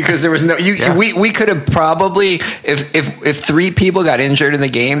throws, because there was no we could have probably, if 3 people got injured in the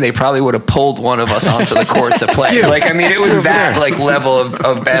game, they probably would have pulled one of us onto the court to play. Like, I mean, it was that like level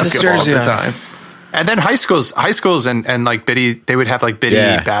of basketball at the time. And then high schools and like they would have like biddy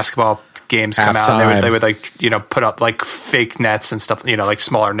basketball games come out, and they would like, you know, put up like fake nets and stuff, you know, like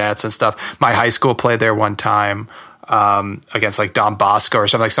smaller nets and stuff. My high school played there one time against like Don Bosco or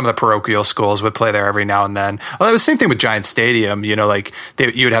something. Like some of the parochial schools would play there every now and then. Well, it was the same thing with Giant Stadium, you know, like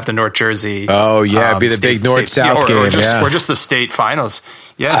you would have the North Jersey. Oh yeah, be the big North-South game, or just the state finals.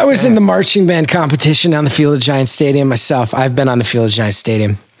 Yeah, I was in the marching band competition on the field of Giant Stadium myself. I've been on the field of Giant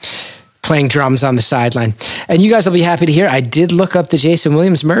Stadium, playing drums on the sideline. And you guys will be happy to hear, I did look up the Jason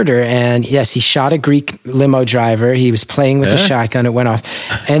Williams murder, and yes, he shot a Greek limo driver. He was playing with a shotgun. It went off.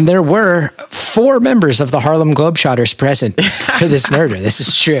 And there were 4 members of the Harlem Globetrotters present for this murder. This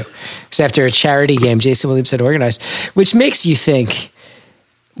is true. It was after a charity game Jason Williams had organized, which makes you think,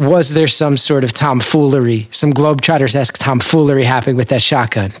 was there some sort of tomfoolery, some Globetrotters-esque tomfoolery happening with that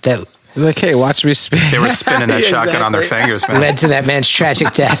shotgun that... Like, hey, watch me spin. They were spinning that shotgun on their fingers, man. Led to that man's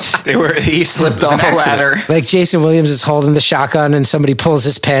tragic death. He slipped off a ladder. Like Jason Williams is holding the shotgun and somebody pulls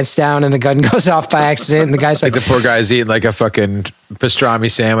his pants down and the gun goes off by accident, and the guy's like the poor guy's eating like a fucking pastrami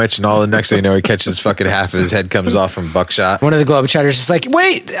sandwich, and all the next thing you know, he catches fucking half of his head comes off from buckshot. One of the Globetrotters is like,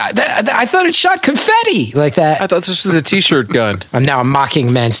 wait, I thought it shot confetti like that. I thought this was the t-shirt gun. I'm now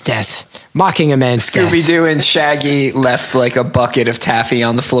mocking man's death. Mocking a man's death. Scooby-Doo and Shaggy left like a bucket of taffy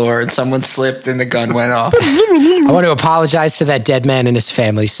on the floor, and someone slipped and the gun went off. I want to apologize to that dead man and his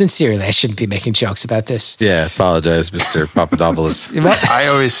family. Sincerely, I shouldn't be making jokes about this. Yeah, apologize, Mr. Papadopoulos. I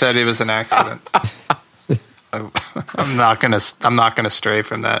always said it was an accident. I'm not gonna stray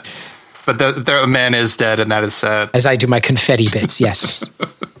from that. But the man is dead, and that is sad. As I do my confetti bits, yes.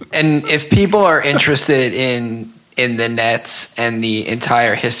 And if people are interested in the Nets and the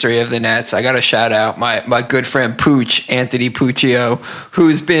entire history of the Nets, I got to shout out my good friend Pooch, Anthony Puccio,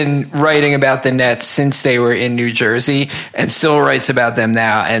 who's been writing about the Nets since they were in New Jersey and still writes about them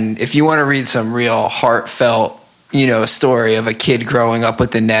now. And if you want to read some real heartfelt, you know, story of a kid growing up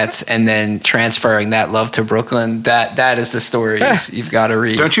with the Nets and then transferring that love to Brooklyn, that is the story you've got to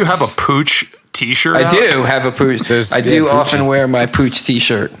read. Don't you have a Pooch t-shirt? I do have a Pooch. I do often wear my Pooch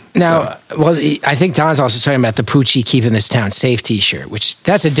t-shirt. Now, well, I think Don's also talking about the Poochie Keeping This Town Safe t-shirt, which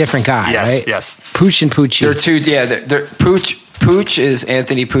that's a different guy, right? Yes. Pooch and Poochie. They're two, they're Pooch is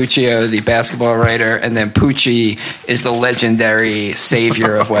Anthony Puccio, the basketball writer, and then Poochie is the legendary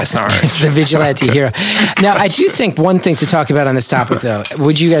savior of West Orange. It's the vigilante hero. Now, I do think one thing to talk about on this topic, though,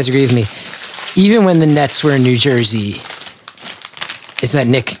 would you guys agree with me? Even when the Nets were in New Jersey, is that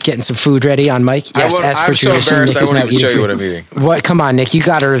Nick getting some food ready on mic? Yes, as per tradition, Nick is now eating food. You what I'm eating. What? Come on, Nick, you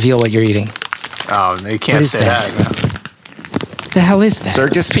got to reveal what you're eating. Oh, you can't say that. What the hell is that?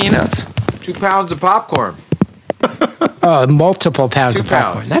 Circus peanuts. 2 pounds of popcorn. Oh, multiple pounds of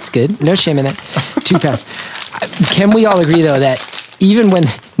popcorn. That's good. No shame in that. 2 pounds. Can we all agree, though, that even when,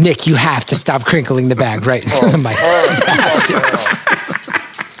 Nick, you have to stop crinkling the bag right into the mic.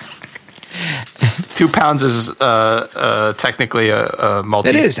 2 pounds is technically a multi.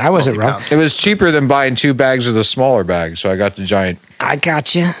 It is. I wasn't wrong. It was cheaper than buying 2 bags of the smaller bag, so I got the giant. I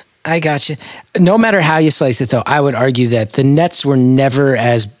got you. No matter how you slice it, though, I would argue that the Nets were never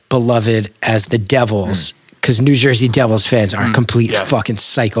as beloved as the Devils. Because New Jersey Devils fans are complete fucking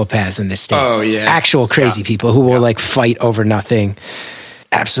psychopaths in this state. Oh, yeah. Actual crazy people who will like fight over nothing.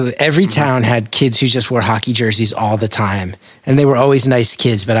 Absolutely. Every town had kids who just wore hockey jerseys all the time. And they were always nice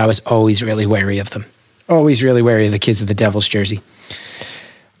kids, but I was always really wary of them. Always really wary of the kids of the Devils jersey.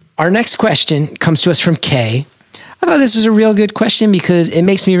 Our next question comes to us from Kay. I thought this was a real good question because it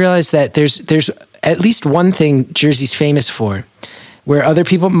makes me realize that there's at least one thing Jersey's famous for where other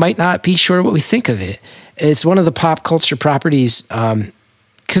people might not be sure what we think of it. It's one of the pop culture properties,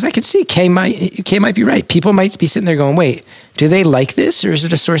 because I can see Kay might be right. People might be sitting there going, wait, do they like this, or is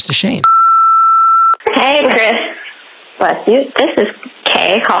it a source of shame? Hey, Chris. Bless you. This is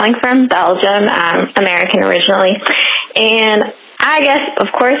Kay calling from Belgium. I'm American originally. And I guess,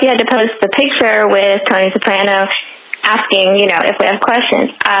 of course, you had to post the picture with Tony Soprano asking, if we have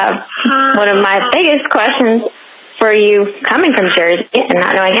questions. One of my biggest questions for you coming from Jersey and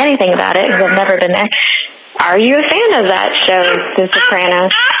not knowing anything about it, because I've never been there, are you a fan of that show, The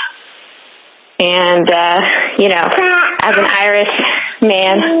Sopranos? And, as an Irish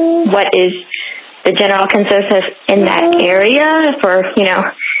man, what is the general consensus in that area for,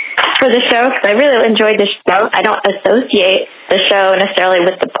 for the show because I really enjoyed the show. I don't associate the show necessarily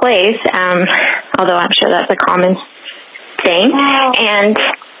with the place, although I'm sure that's a common thing. And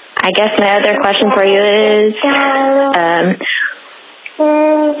I guess my other question for you is,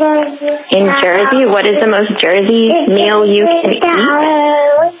 in Jersey, what is the most Jersey meal you can eat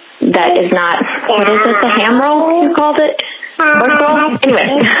that is not, what is this, a ham roll you called it?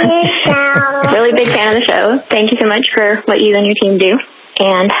 Anyway, really big fan of the show. Thank you so much for what you and your team do,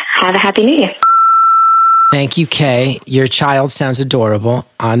 and have a happy New Year. Thank you, Kay. Your child sounds adorable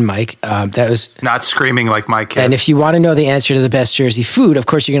on mic. That was not screaming like my kid. And if you want to know the answer to the best Jersey food, of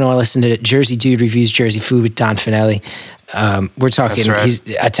course, you're going to want to listen to Jersey Dude Reviews Jersey Food with Don Finelli. We're talking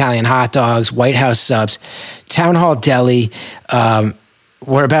Italian hot dogs, White House subs, Town Hall Deli.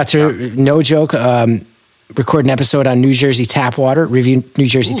 We're about to, no joke, record an episode on New Jersey tap water, review New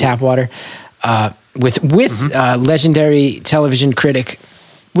Jersey tap water with legendary television critic,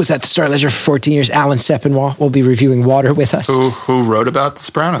 was at the Star Ledger for 14 years, Alan Sepinwall will be reviewing water with us. Who wrote about The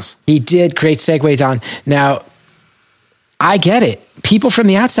Sopranos? He did. Great segue, Don. Now, I get it. People from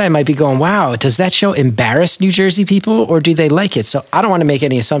the outside might be going, wow, does that show embarrass New Jersey people or do they like it? So I don't want to make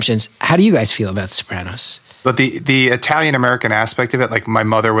any assumptions. How do you guys feel about The Sopranos? But the Italian-American aspect of it, like my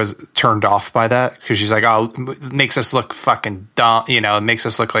mother was turned off by that because she's like, oh, it makes us look fucking dumb. You know, it makes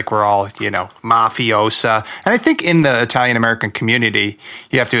us look like we're all, mafiosa. And I think in the Italian-American community,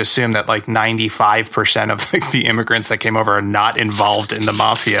 you have to assume that like 95% of like, the immigrants that came over are not involved in the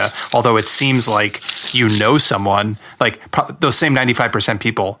mafia. Although it seems like someone, like those same 95%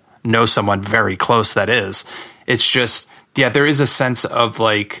 people know someone very close that is. It's just, there is a sense of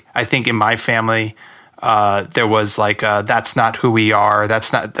like, I think in my family, there was like, that's not who we are.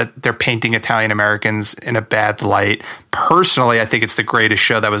 That's not that they're painting Italian Americans in a bad light. Personally, I think it's the greatest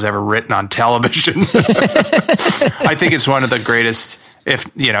show that was ever written on television. I think it's one of the greatest, if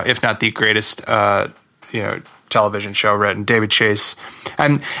not the greatest, television show written. David Chase,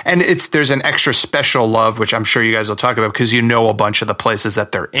 and there's an extra special love, which I'm sure you guys will talk about because a bunch of the places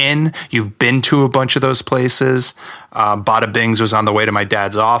that they're in. You've been to a bunch of those places. Bada Bing's was on the way to my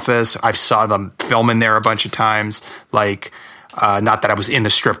dad's office. I saw them filming there a bunch of times. Like, not that I was in the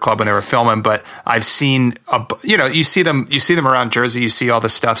strip club when they were filming, but I've seen you see them around Jersey. You see all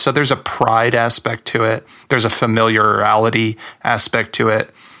this stuff. So there's a pride aspect to it. There's a familiarity aspect to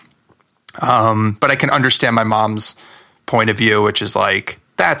it. But I can understand my mom's point of view, which is like,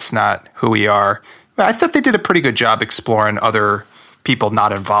 that's not who we are. But I thought they did a pretty good job exploring other people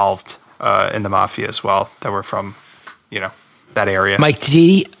not involved in the mafia as well that were from, that area. Mike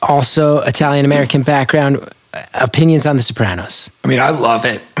D, also Italian-American background, opinions on The Sopranos. I mean, I love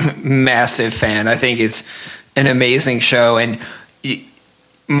it. Massive fan. I think it's an amazing show. And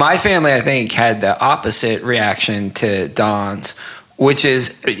my family, I think, had the opposite reaction to Don's, which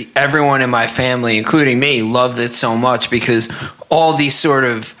is everyone in my family, including me, loved it so much because all these sort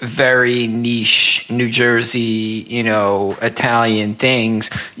of very niche New Jersey, Italian things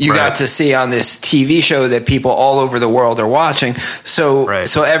you got to see on this TV show that people all over the world are watching. So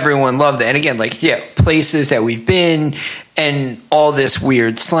everyone loved it. And again, places that we've been and all this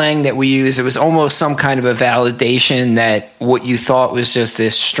weird slang that we use, it was almost some kind of a validation that what you thought was just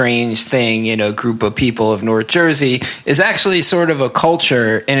this strange thing, group of people of North Jersey is actually sort of a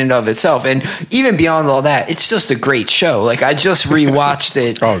culture in and of itself. And even beyond all that, it's just a great show. Like, I just rewatched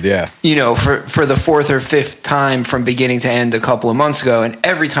it, for the fourth or fifth time from beginning to end a couple of months ago. And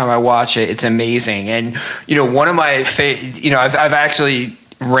every time I watch it, it's amazing. And, one of my I've actually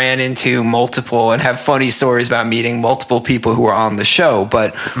ran into multiple and have funny stories about meeting multiple people who were on the show.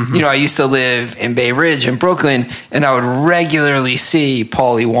 But, I used to live in Bay Ridge in Brooklyn, and I would regularly see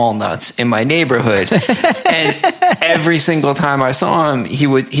Paulie Walnuts in my neighborhood. And every single time I saw him, he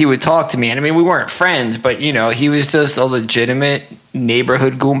would talk to me. And I mean, we weren't friends, but, he was just a legitimate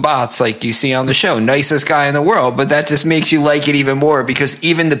neighborhood goombats like you see on the show. Nicest guy in the world. But that just makes you like it even more because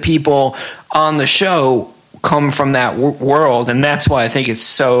even the people on the show come from that world, and that's why I think it's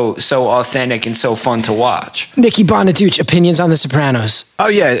so authentic and so fun to watch. Nicky Bonaduce, opinions on The Sopranos? Oh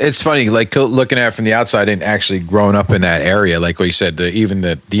yeah, it's funny. Like looking at it from the outside and actually growing up in that area, like what you said, even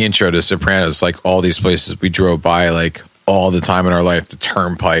the intro to Sopranos, like all these places we drove by, like all the time in our life, the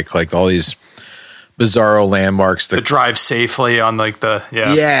Turnpike, like all these bizarro landmarks. The drive safely on like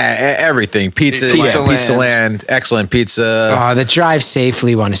everything. Pizza Land, excellent pizza. Oh, the drive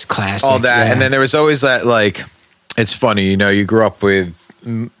safely one is classic. All that, and then there was always that, like, it's funny, you grew up with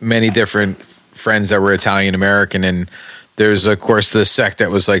many different friends that were Italian American, and there's of course the sect that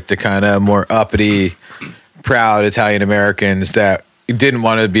was like the kind of more uppity, proud Italian Americans that didn't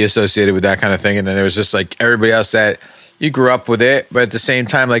want to be associated with that kind of thing, and then there was just like everybody else that you grew up with it, but at the same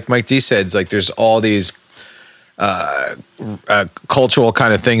time, like Mike D said, it's like there's all these cultural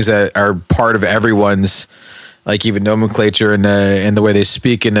kind of things that are part of everyone's, like even nomenclature and the way they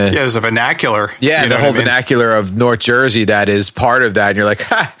speak in the there's a vernacular. Yeah, the whole vernacular of North Jersey that is part of that, and you're like,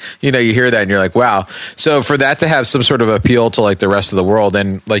 ha, you hear that and you're like, wow. So for that to have some sort of appeal to like the rest of the world,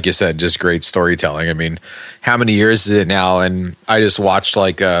 and like you said, just great storytelling. I mean, how many years is it now? And I just watched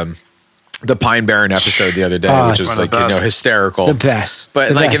like the Pine Barren episode the other day, which is like, hysterical. The best.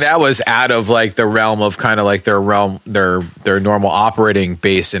 But and that was out of like the realm of kind of like their normal operating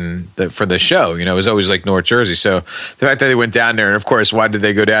base for the show. It was always like North Jersey. So the fact that they went down there, and of course, why did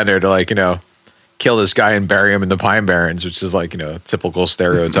they go down there to like, kill this guy and bury him in the Pine Barrens, which is like, typical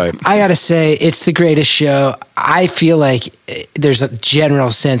stereotype. I got to say, it's the greatest show. I feel like there's a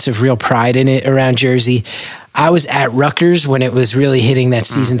general sense of real pride in it around Jersey. I was at Rutgers when it was really hitting that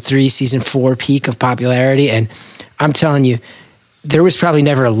season 3, season 4 peak of popularity. And I'm telling you, there was probably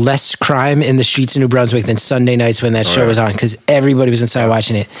never less crime in the streets of New Brunswick than Sunday nights when that show was on, because everybody was inside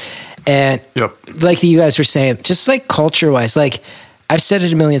watching it. And like you guys were saying, just like culture-wise, like I've said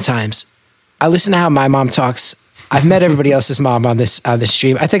it a million times. I listen to how my mom talks. I've met everybody else's mom on this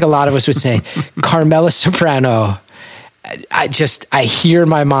stream. I think a lot of us would say Carmela Soprano. I hear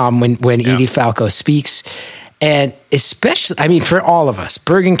my mom when Edie Falco speaks. And especially, I mean, for all of us,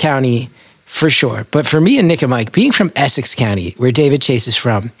 Bergen County, for sure. But for me and Nick and Mike, being from Essex County, where David Chase is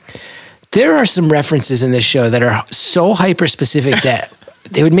from, there are some references in this show that are so hyper-specific that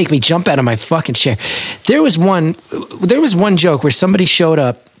they would make me jump out of my fucking chair. There was one joke where somebody showed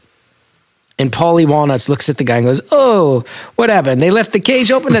up, and Paulie Walnuts looks at the guy and goes, "Oh, what happened? They left the cage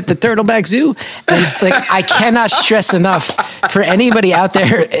open at the Turtleback Zoo?" And like, I cannot stress enough for anybody out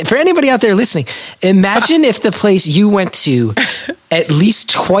there listening. Imagine if the place you went to at least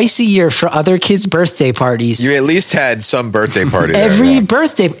twice a year for other kids' birthday parties. You at least had some birthday party.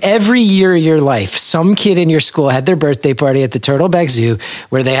 Every year of your life, some kid in your school had their birthday party at the Turtleback Zoo,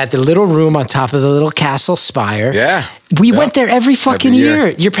 where they had the little room on top of the little castle spire. Yeah. We went there every fucking year.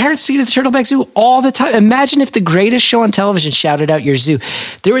 Your parents took you to the Turtleback Zoo all the time. Imagine if the greatest show on television shouted out your zoo.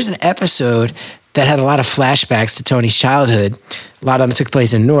 There was an episode that had a lot of flashbacks to Tony's childhood. A lot of them took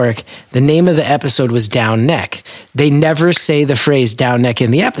place in Newark. The name of the episode was Down Neck. They never say the phrase down neck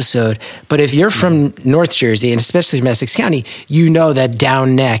in the episode, but if you're from North Jersey, and especially from Essex County, you know that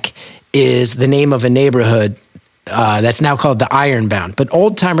Down Neck is the name of a neighborhood that's now called the Ironbound, but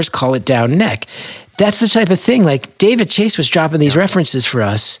old timers call it Down Neck. That's the type of thing, like David Chase was dropping these references for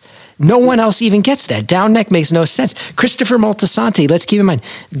us. No one else even gets that. Down Neck makes no sense. Christopher Moltisanti, let's keep in mind,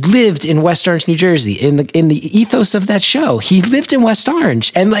 lived in West Orange, New Jersey. In the ethos of that show, he lived in West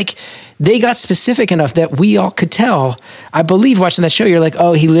Orange. And like, they got specific enough that we all could tell. I believe watching that show, you're like,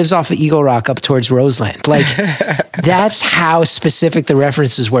 oh, he lives off of Eagle Rock up towards Roseland. Like, that's how specific the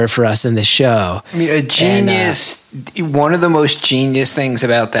references were for us in this show. I mean, a genius, one of the most genius things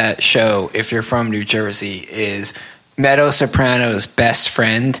about that show, if you're from New Jersey, is Meadow Soprano's best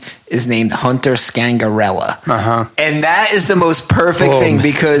friend is named Hunter Scangarella. And that is the most perfect thing,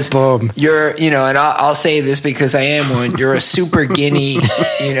 because you're, and I'll say this because I am one, you're a super guinea,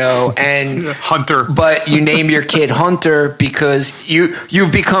 and Hunter. But you name your kid Hunter because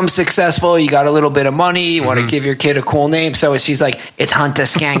you've become successful, you got a little bit of money, you want to give your kid a cool name. So she's like, it's Hunter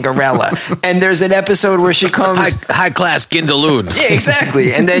Scangarella. And there's an episode where she comes high class Gindaloon. Yeah,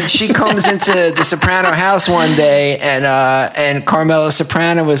 exactly. And then she comes into the Soprano house one day, and Carmela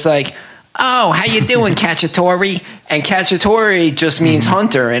Soprano was like, "Oh, how you doing, Cacciatore?" And Cacciatore just means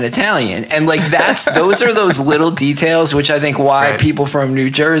hunter in Italian. And like, those are those little details which I think why people from New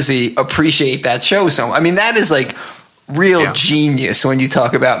Jersey appreciate that show so. I mean, that is like real genius when you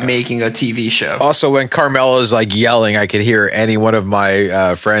talk about making a TV show. Also, when Carmela's like yelling, I could hear any one of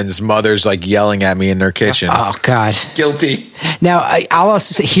my friends' mothers like yelling at me in their kitchen. Oh God, guilty. Now I'll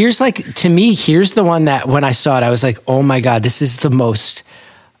also say, here's the one that when I saw it, I was like, oh my God, this is the most,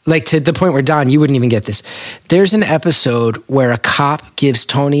 like, to the point where, Don, you wouldn't even get this. There's an episode where a cop gives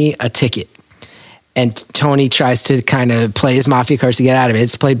Tony a ticket, and Tony tries to kind of play his mafia cards to get out of it.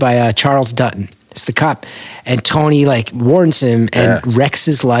 It's played by Charles Dutton. It's the cop. And Tony like warns him and wrecks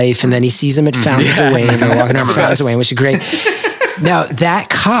his life. And then he sees him at Fountains of Wayne. They're walking around Fountains of Wayne, which is great. Now, that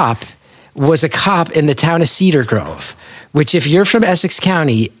cop was a cop in the town of Cedar Grove, which if you're from Essex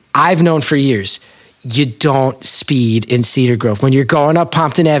County, I've known for years, you don't speed in Cedar Grove. When you're going up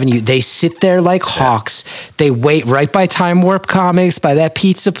Pompton Avenue, they sit there like hawks. They wait right by Time Warp Comics, by that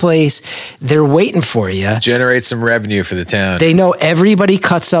pizza place. They're waiting for you. Generate some revenue for the town. They know everybody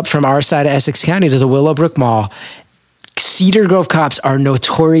cuts up from our side of Essex County to the Willowbrook Mall. Cedar Grove cops are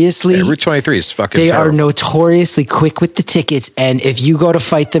notoriously Route 23 is fucking they terrible. are notoriously quick with the tickets, and if you go to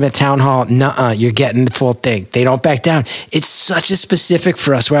fight them at town hall, you're getting the full thing. They don't back down. It's such a specific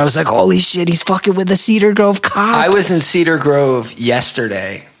for us where I was like, holy shit, he's fucking with the Cedar Grove cop. I was in Cedar Grove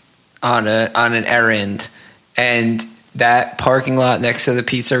yesterday on an errand, and that parking lot next to the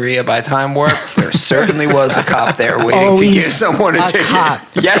pizzeria by Time Warp, there certainly was a cop there waiting to give someone a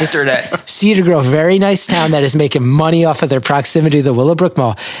ticket. Yesterday. Cedar Grove, very nice town that is making money off of their proximity to the Willowbrook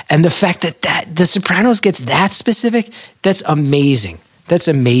Mall. And the fact that The Sopranos gets that specific, that's amazing. That's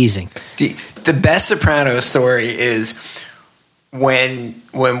amazing. The best Sopranos story is when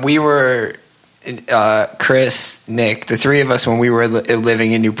we were... Chris, Nick, the three of us, when we were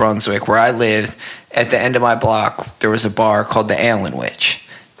living in New Brunswick, where I lived, at the end of my block, there was a bar called the Allen Witch.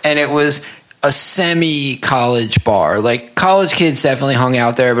 And it was a semi-college bar. Like, college kids definitely hung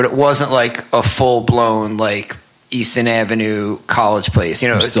out there, but it wasn't like a full-blown, like, Easton Avenue college place. You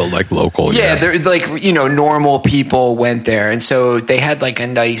know, still like local. Yeah, they're like, you know, normal people went there. And so they had like a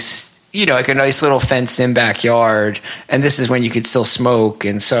nice little fenced-in backyard. And this is when you could still smoke.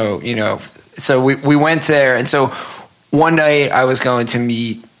 And so, you know... So we went there, and so one night I was going to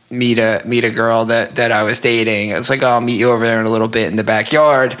meet a girl that I was dating. I was like, oh, I'll meet you over there in a little bit in the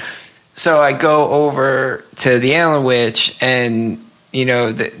backyard. So I go over to the Allen Witch, and you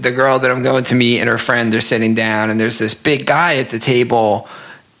know the girl that I'm going to meet and her friend are sitting down, and there's this big guy at the table.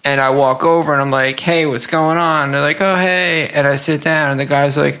 And I walk over and I'm like, hey, what's going on? And they're like, oh, hey. And I sit down, and the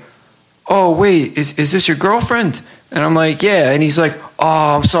guy's like, oh, wait, is this your girlfriend? And I'm like, yeah. And he's like,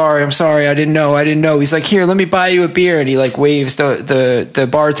 oh, I'm sorry. I didn't know. He's like, here, let me buy you a beer. And he like waves the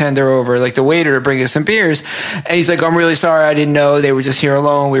bartender over, like the waiter, to bring us some beers. And he's like, I'm really sorry. I didn't know. They were just here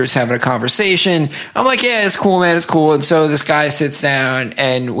alone. We were just having a conversation. I'm like, yeah, it's cool, man. It's cool. And so this guy sits down,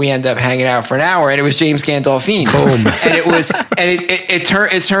 and we end up hanging out for an hour. And it was James Gandolfini. Boom. And it was, and it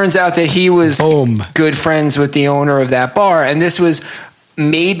turns out that he was good friends with the owner of that bar. And this was,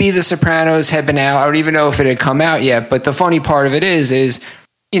 maybe The Sopranos had been out. I don't even know if it had come out yet. But the funny part of it is,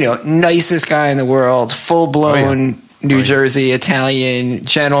 you know, nicest guy in the world, full-blown New Jersey Italian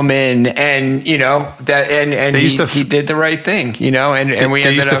gentleman, and you know that, and he did the right thing, you know, and we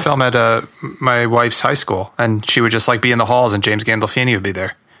used to film at my wife's high school, and she would just like be in the halls, and James Gandolfini would be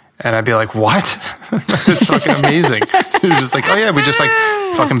there. And I'd be like, what? It's fucking amazing. It was just like, oh, yeah, we just like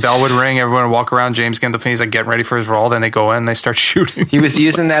fucking bell would ring. Everyone would walk around. James Gandolfini's like getting ready for his role. Then they go in and they start shooting. He was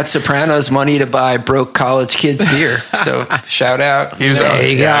using that Sopranos money to buy broke college kids beer. So shout out. He was, there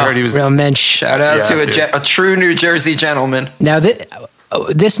you go. I heard he was real mensch. Shout out to a true New Jersey gentleman. Now,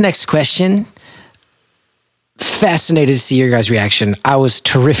 this next question, fascinated to see your guys' reaction. I was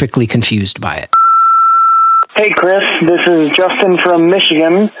terrifically confused by it. Hey, Chris, this is Justin from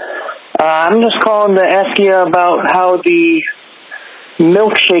Michigan. I'm just calling to ask you about how the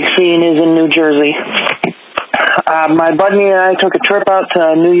milkshake scene is in New Jersey. My buddy and I took a trip out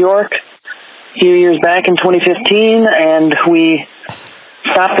to New York a few years back in 2015, and we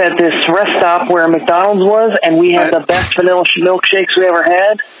stopped at this rest stop where McDonald's was, and we had the best vanilla milkshakes we ever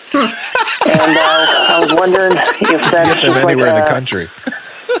had. And I was wondering if that's just anywhere in the country.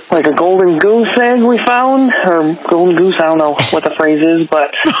 Like a golden goose egg we found, or golden goose, I don't know what the phrase is,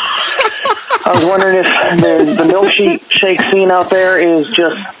 but I was wondering if the milkshake scene out there is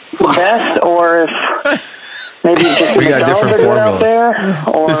just the best, or if maybe it's just we got different formula out there.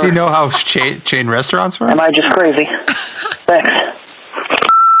 Or does he know how chain restaurants work? Am I just crazy? Thanks.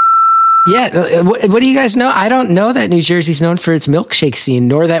 Yeah, what do you guys know? I don't know that New Jersey's known for its milkshake scene,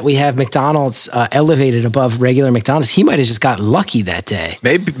 nor that we have McDonald's elevated above regular McDonald's. He might have just gotten lucky that day.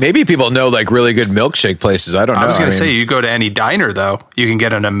 Maybe people know like really good milkshake places. I don't know. I was going to say, you go to any diner, though, you can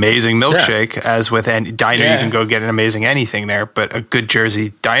get an amazing milkshake. Yeah. As with any diner, you can go get an amazing anything there. But a good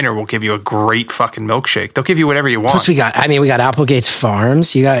Jersey diner will give you a great fucking milkshake. They'll give you whatever you want. Plus, we got Applegate's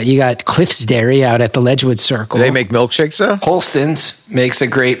Farms. You got Cliff's Dairy out at the Ledgewood Circle. Do they make milkshakes, though? Holston's makes a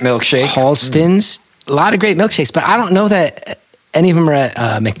great milkshake. Halston's, a lot of great milkshakes, but I don't know that any of them are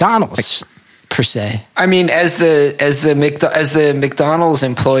at McDonald's per se. I mean, as the McDonald's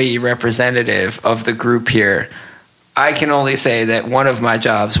employee representative of the group here, I can only say that one of my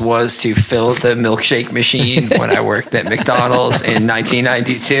jobs was to fill the milkshake machine when I worked at McDonald's in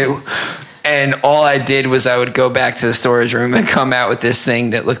 1992. And all I did was I would go back to the storage room and come out with this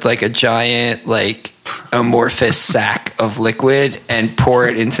thing that looked like a giant, like, amorphous sack of liquid and pour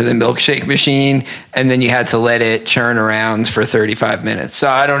it into the milkshake machine, and then you had to let it churn around for 35 minutes. So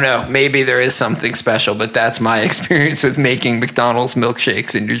I don't know, maybe there is something special, but that's my experience with making McDonald's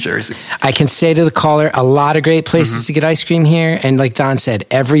milkshakes in New Jersey. I can say to the caller, a lot of great places to get ice cream here, and like Don said,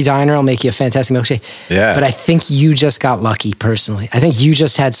 every diner will make you a fantastic milkshake. Yeah. But I think you just got lucky personally. I think you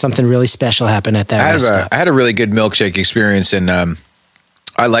just had something really special happen at that rest stop. I had a really good milkshake experience, and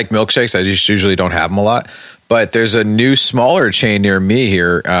I like milkshakes. I just usually don't have them a lot. But there's a new smaller chain near me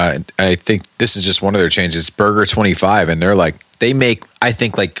here. I think this is just one of their chains. It's Burger 25, and they make, I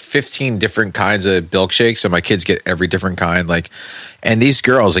think, like 15 different kinds of milkshakes. So my kids get every different kind. And these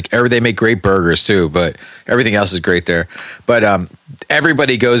girls, they make great burgers too, but everything else is great there. But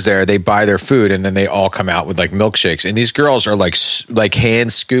everybody goes there, they buy their food, and then they all come out with like milkshakes. And these girls are like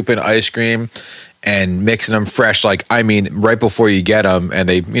hand scooping ice cream and mixing them fresh, right before you get them. And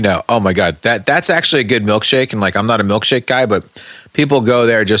they, oh my God, that's actually a good milkshake. And I'm not a milkshake guy, but people go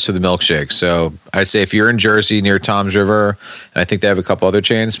there just for the milkshake. So I'd say if you're in Jersey near Toms River, and I think they have a couple other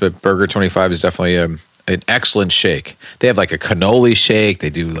chains, but Burger 25 is definitely an excellent shake. They have like a cannoli shake.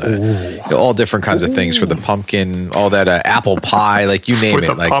 They do all different kinds of things for the pumpkin, all that apple pie, you name with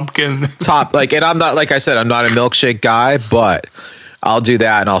it. The pumpkin. Top, and I'm not, like I said, I'm not a milkshake guy, but I'll do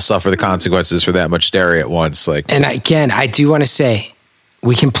that and I'll suffer the consequences for that much dairy at once. And again, I do want to say,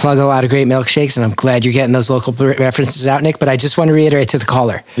 we can plug a lot of great milkshakes, and I'm glad you're getting those local references out, Nick, but I just want to reiterate to the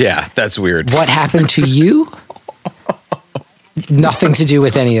caller. Yeah, that's weird. What happened to you? Nothing to do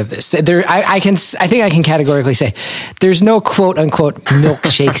with any of this. I think I can categorically say there's no quote unquote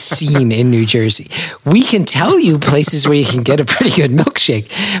milkshake scene in New Jersey. We can tell you places where you can get a pretty good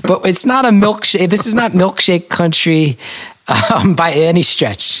milkshake, but it's not a milkshake. This is not milkshake country by any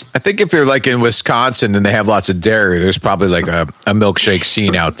stretch. I think if you're in Wisconsin and they have lots of dairy, there's probably a milkshake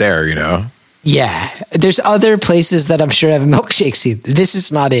scene out there, Yeah, there's other places that I'm sure have a milkshake scene. This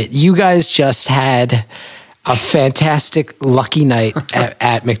is not it. You guys just had a fantastic lucky night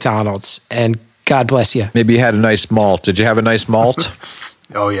at McDonald's, and God bless you. Maybe you had a nice malt. Did you have a nice malt?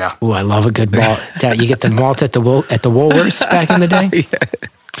 Oh yeah. Ooh, I love a good malt. You get the malt at the Woolworths back in the day. Yeah.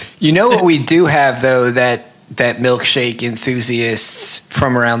 You know what we do have though that milkshake enthusiasts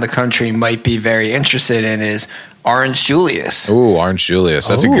from around the country might be very interested in is Orange Julius. Ooh, Orange Julius.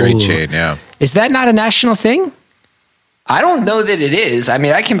 That's a great chain. Yeah. Is that not a national thing? I don't know that it is. I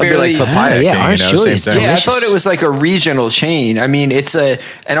mean, I can barely. Like Papaya King, Orange Julius. Yeah, I thought it was like a regional chain. I mean,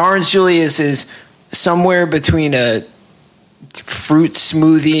 an Orange Julius is somewhere between a fruit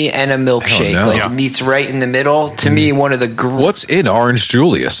smoothie and a milkshake. It meets right in the middle. To me, one of the what's in Orange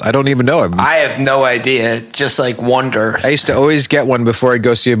Julius? I don't even know. I have no idea. Just wonder. I used to always get one before I'd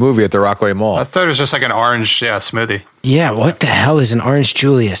go see a movie at the Rockaway Mall. I thought it was just like an orange smoothie. Yeah, what the hell is an Orange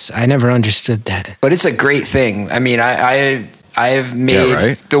Julius? I never understood that. But it's a great thing. I mean, I have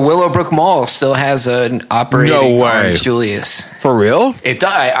made the Willowbrook Mall still has an operating Orange Julius. For real? It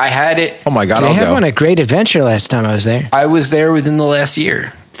does. I had it. Oh my God! They had one at Great Adventure last time I was there. I was there within the last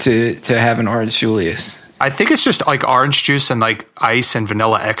year to have an Orange Julius. I think it's just orange juice and ice and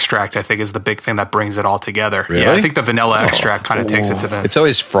vanilla extract, I think is the big thing that brings it all together. Really? Yeah, I think the vanilla extract kind of takes it to the... It's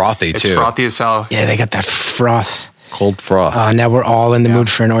always frothy, too. It's frothy as hell. Yeah, they got that froth. Cold froth. Now we're all in the mood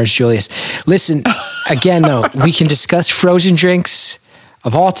for an Orange Julius. Listen, again, though, we can discuss frozen drinks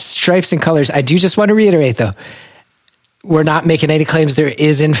of all stripes and colors. I do just want to reiterate, though, we're not making any claims. There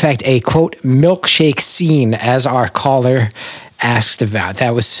is, in fact, a, quote, milkshake scene, as our caller asked about.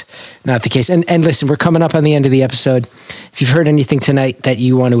 That was not the case. And listen, we're coming up on the end of the episode. If you've heard anything tonight that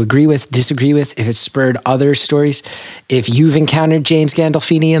you want to agree with, disagree with, if it spurred other stories, if you've encountered James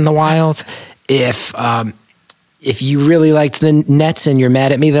Gandolfini in the wild, if you really liked the Nets and you're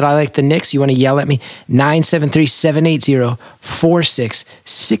mad at me that I like the Knicks, you want to yell at me,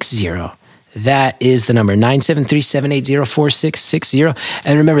 973-780-4660. That is the number, 973-780-4660.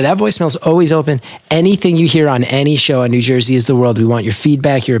 And remember, that voicemail is always open. Anything you hear on any show on New Jersey is the World. We want your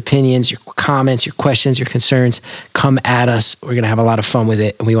feedback, your opinions, your comments, your questions, your concerns. Come at us. We're going to have a lot of fun with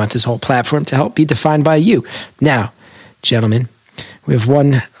it. And we want this whole platform to help be defined by you. Now, gentlemen, we have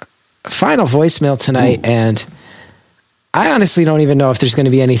one final voicemail tonight, and I honestly don't even know if there's going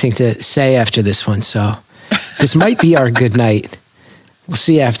to be anything to say after this one. So this might be our good night. We'll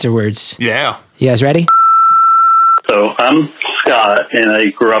see afterwards. Yeah. You guys ready? So I'm Scott, and I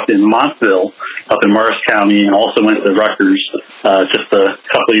grew up in Montville, up in Morris County, and also went to Rutgers just a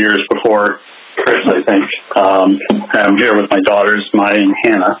couple of years before Chris, I think. I'm here with my daughters, Maya and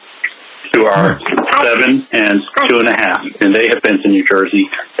Hannah, who are 7 and 2.5, and they have been to New Jersey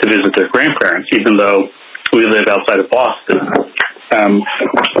to visit their grandparents, even though we live outside of Boston.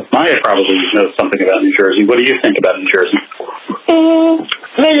 Maya probably knows something about New Jersey. What do you think about New Jersey?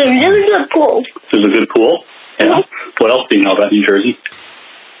 There's a really good pool. There's a good pool? Yeah. What else do you know about New Jersey?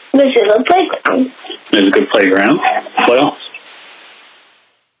 There's a good playground. There's a good playground. What else?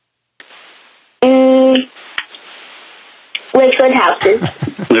 There's good houses.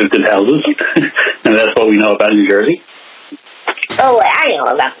 There's good houses. And that's what we know about New Jersey? Oh, what I know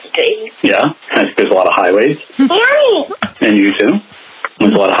about New Jersey. Yeah. There's a lot of highways. And you too?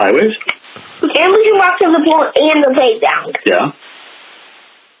 There's a lot of highways? And we can walk to the pool and the playground. Yeah.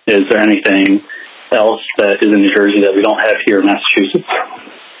 Is there anything else that is in New Jersey that we don't have here in Massachusetts?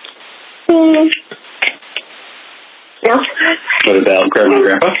 No. What about Grandma and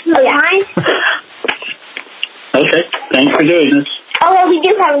Grandpa? Oh, yeah. Okay. Thanks for doing this. Oh, we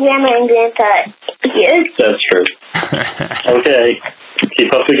do have a grandma and grandpa here. That's true. Okay.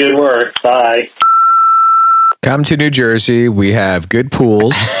 Keep up the good work. Bye. Come to New Jersey. We have good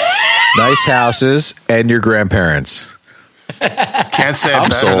pools, nice houses, and your grandparents. Can't say it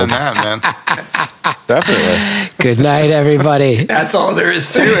better than that, man. Definitely. Good night, everybody. That's all there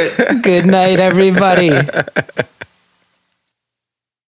is to it. Good night, everybody.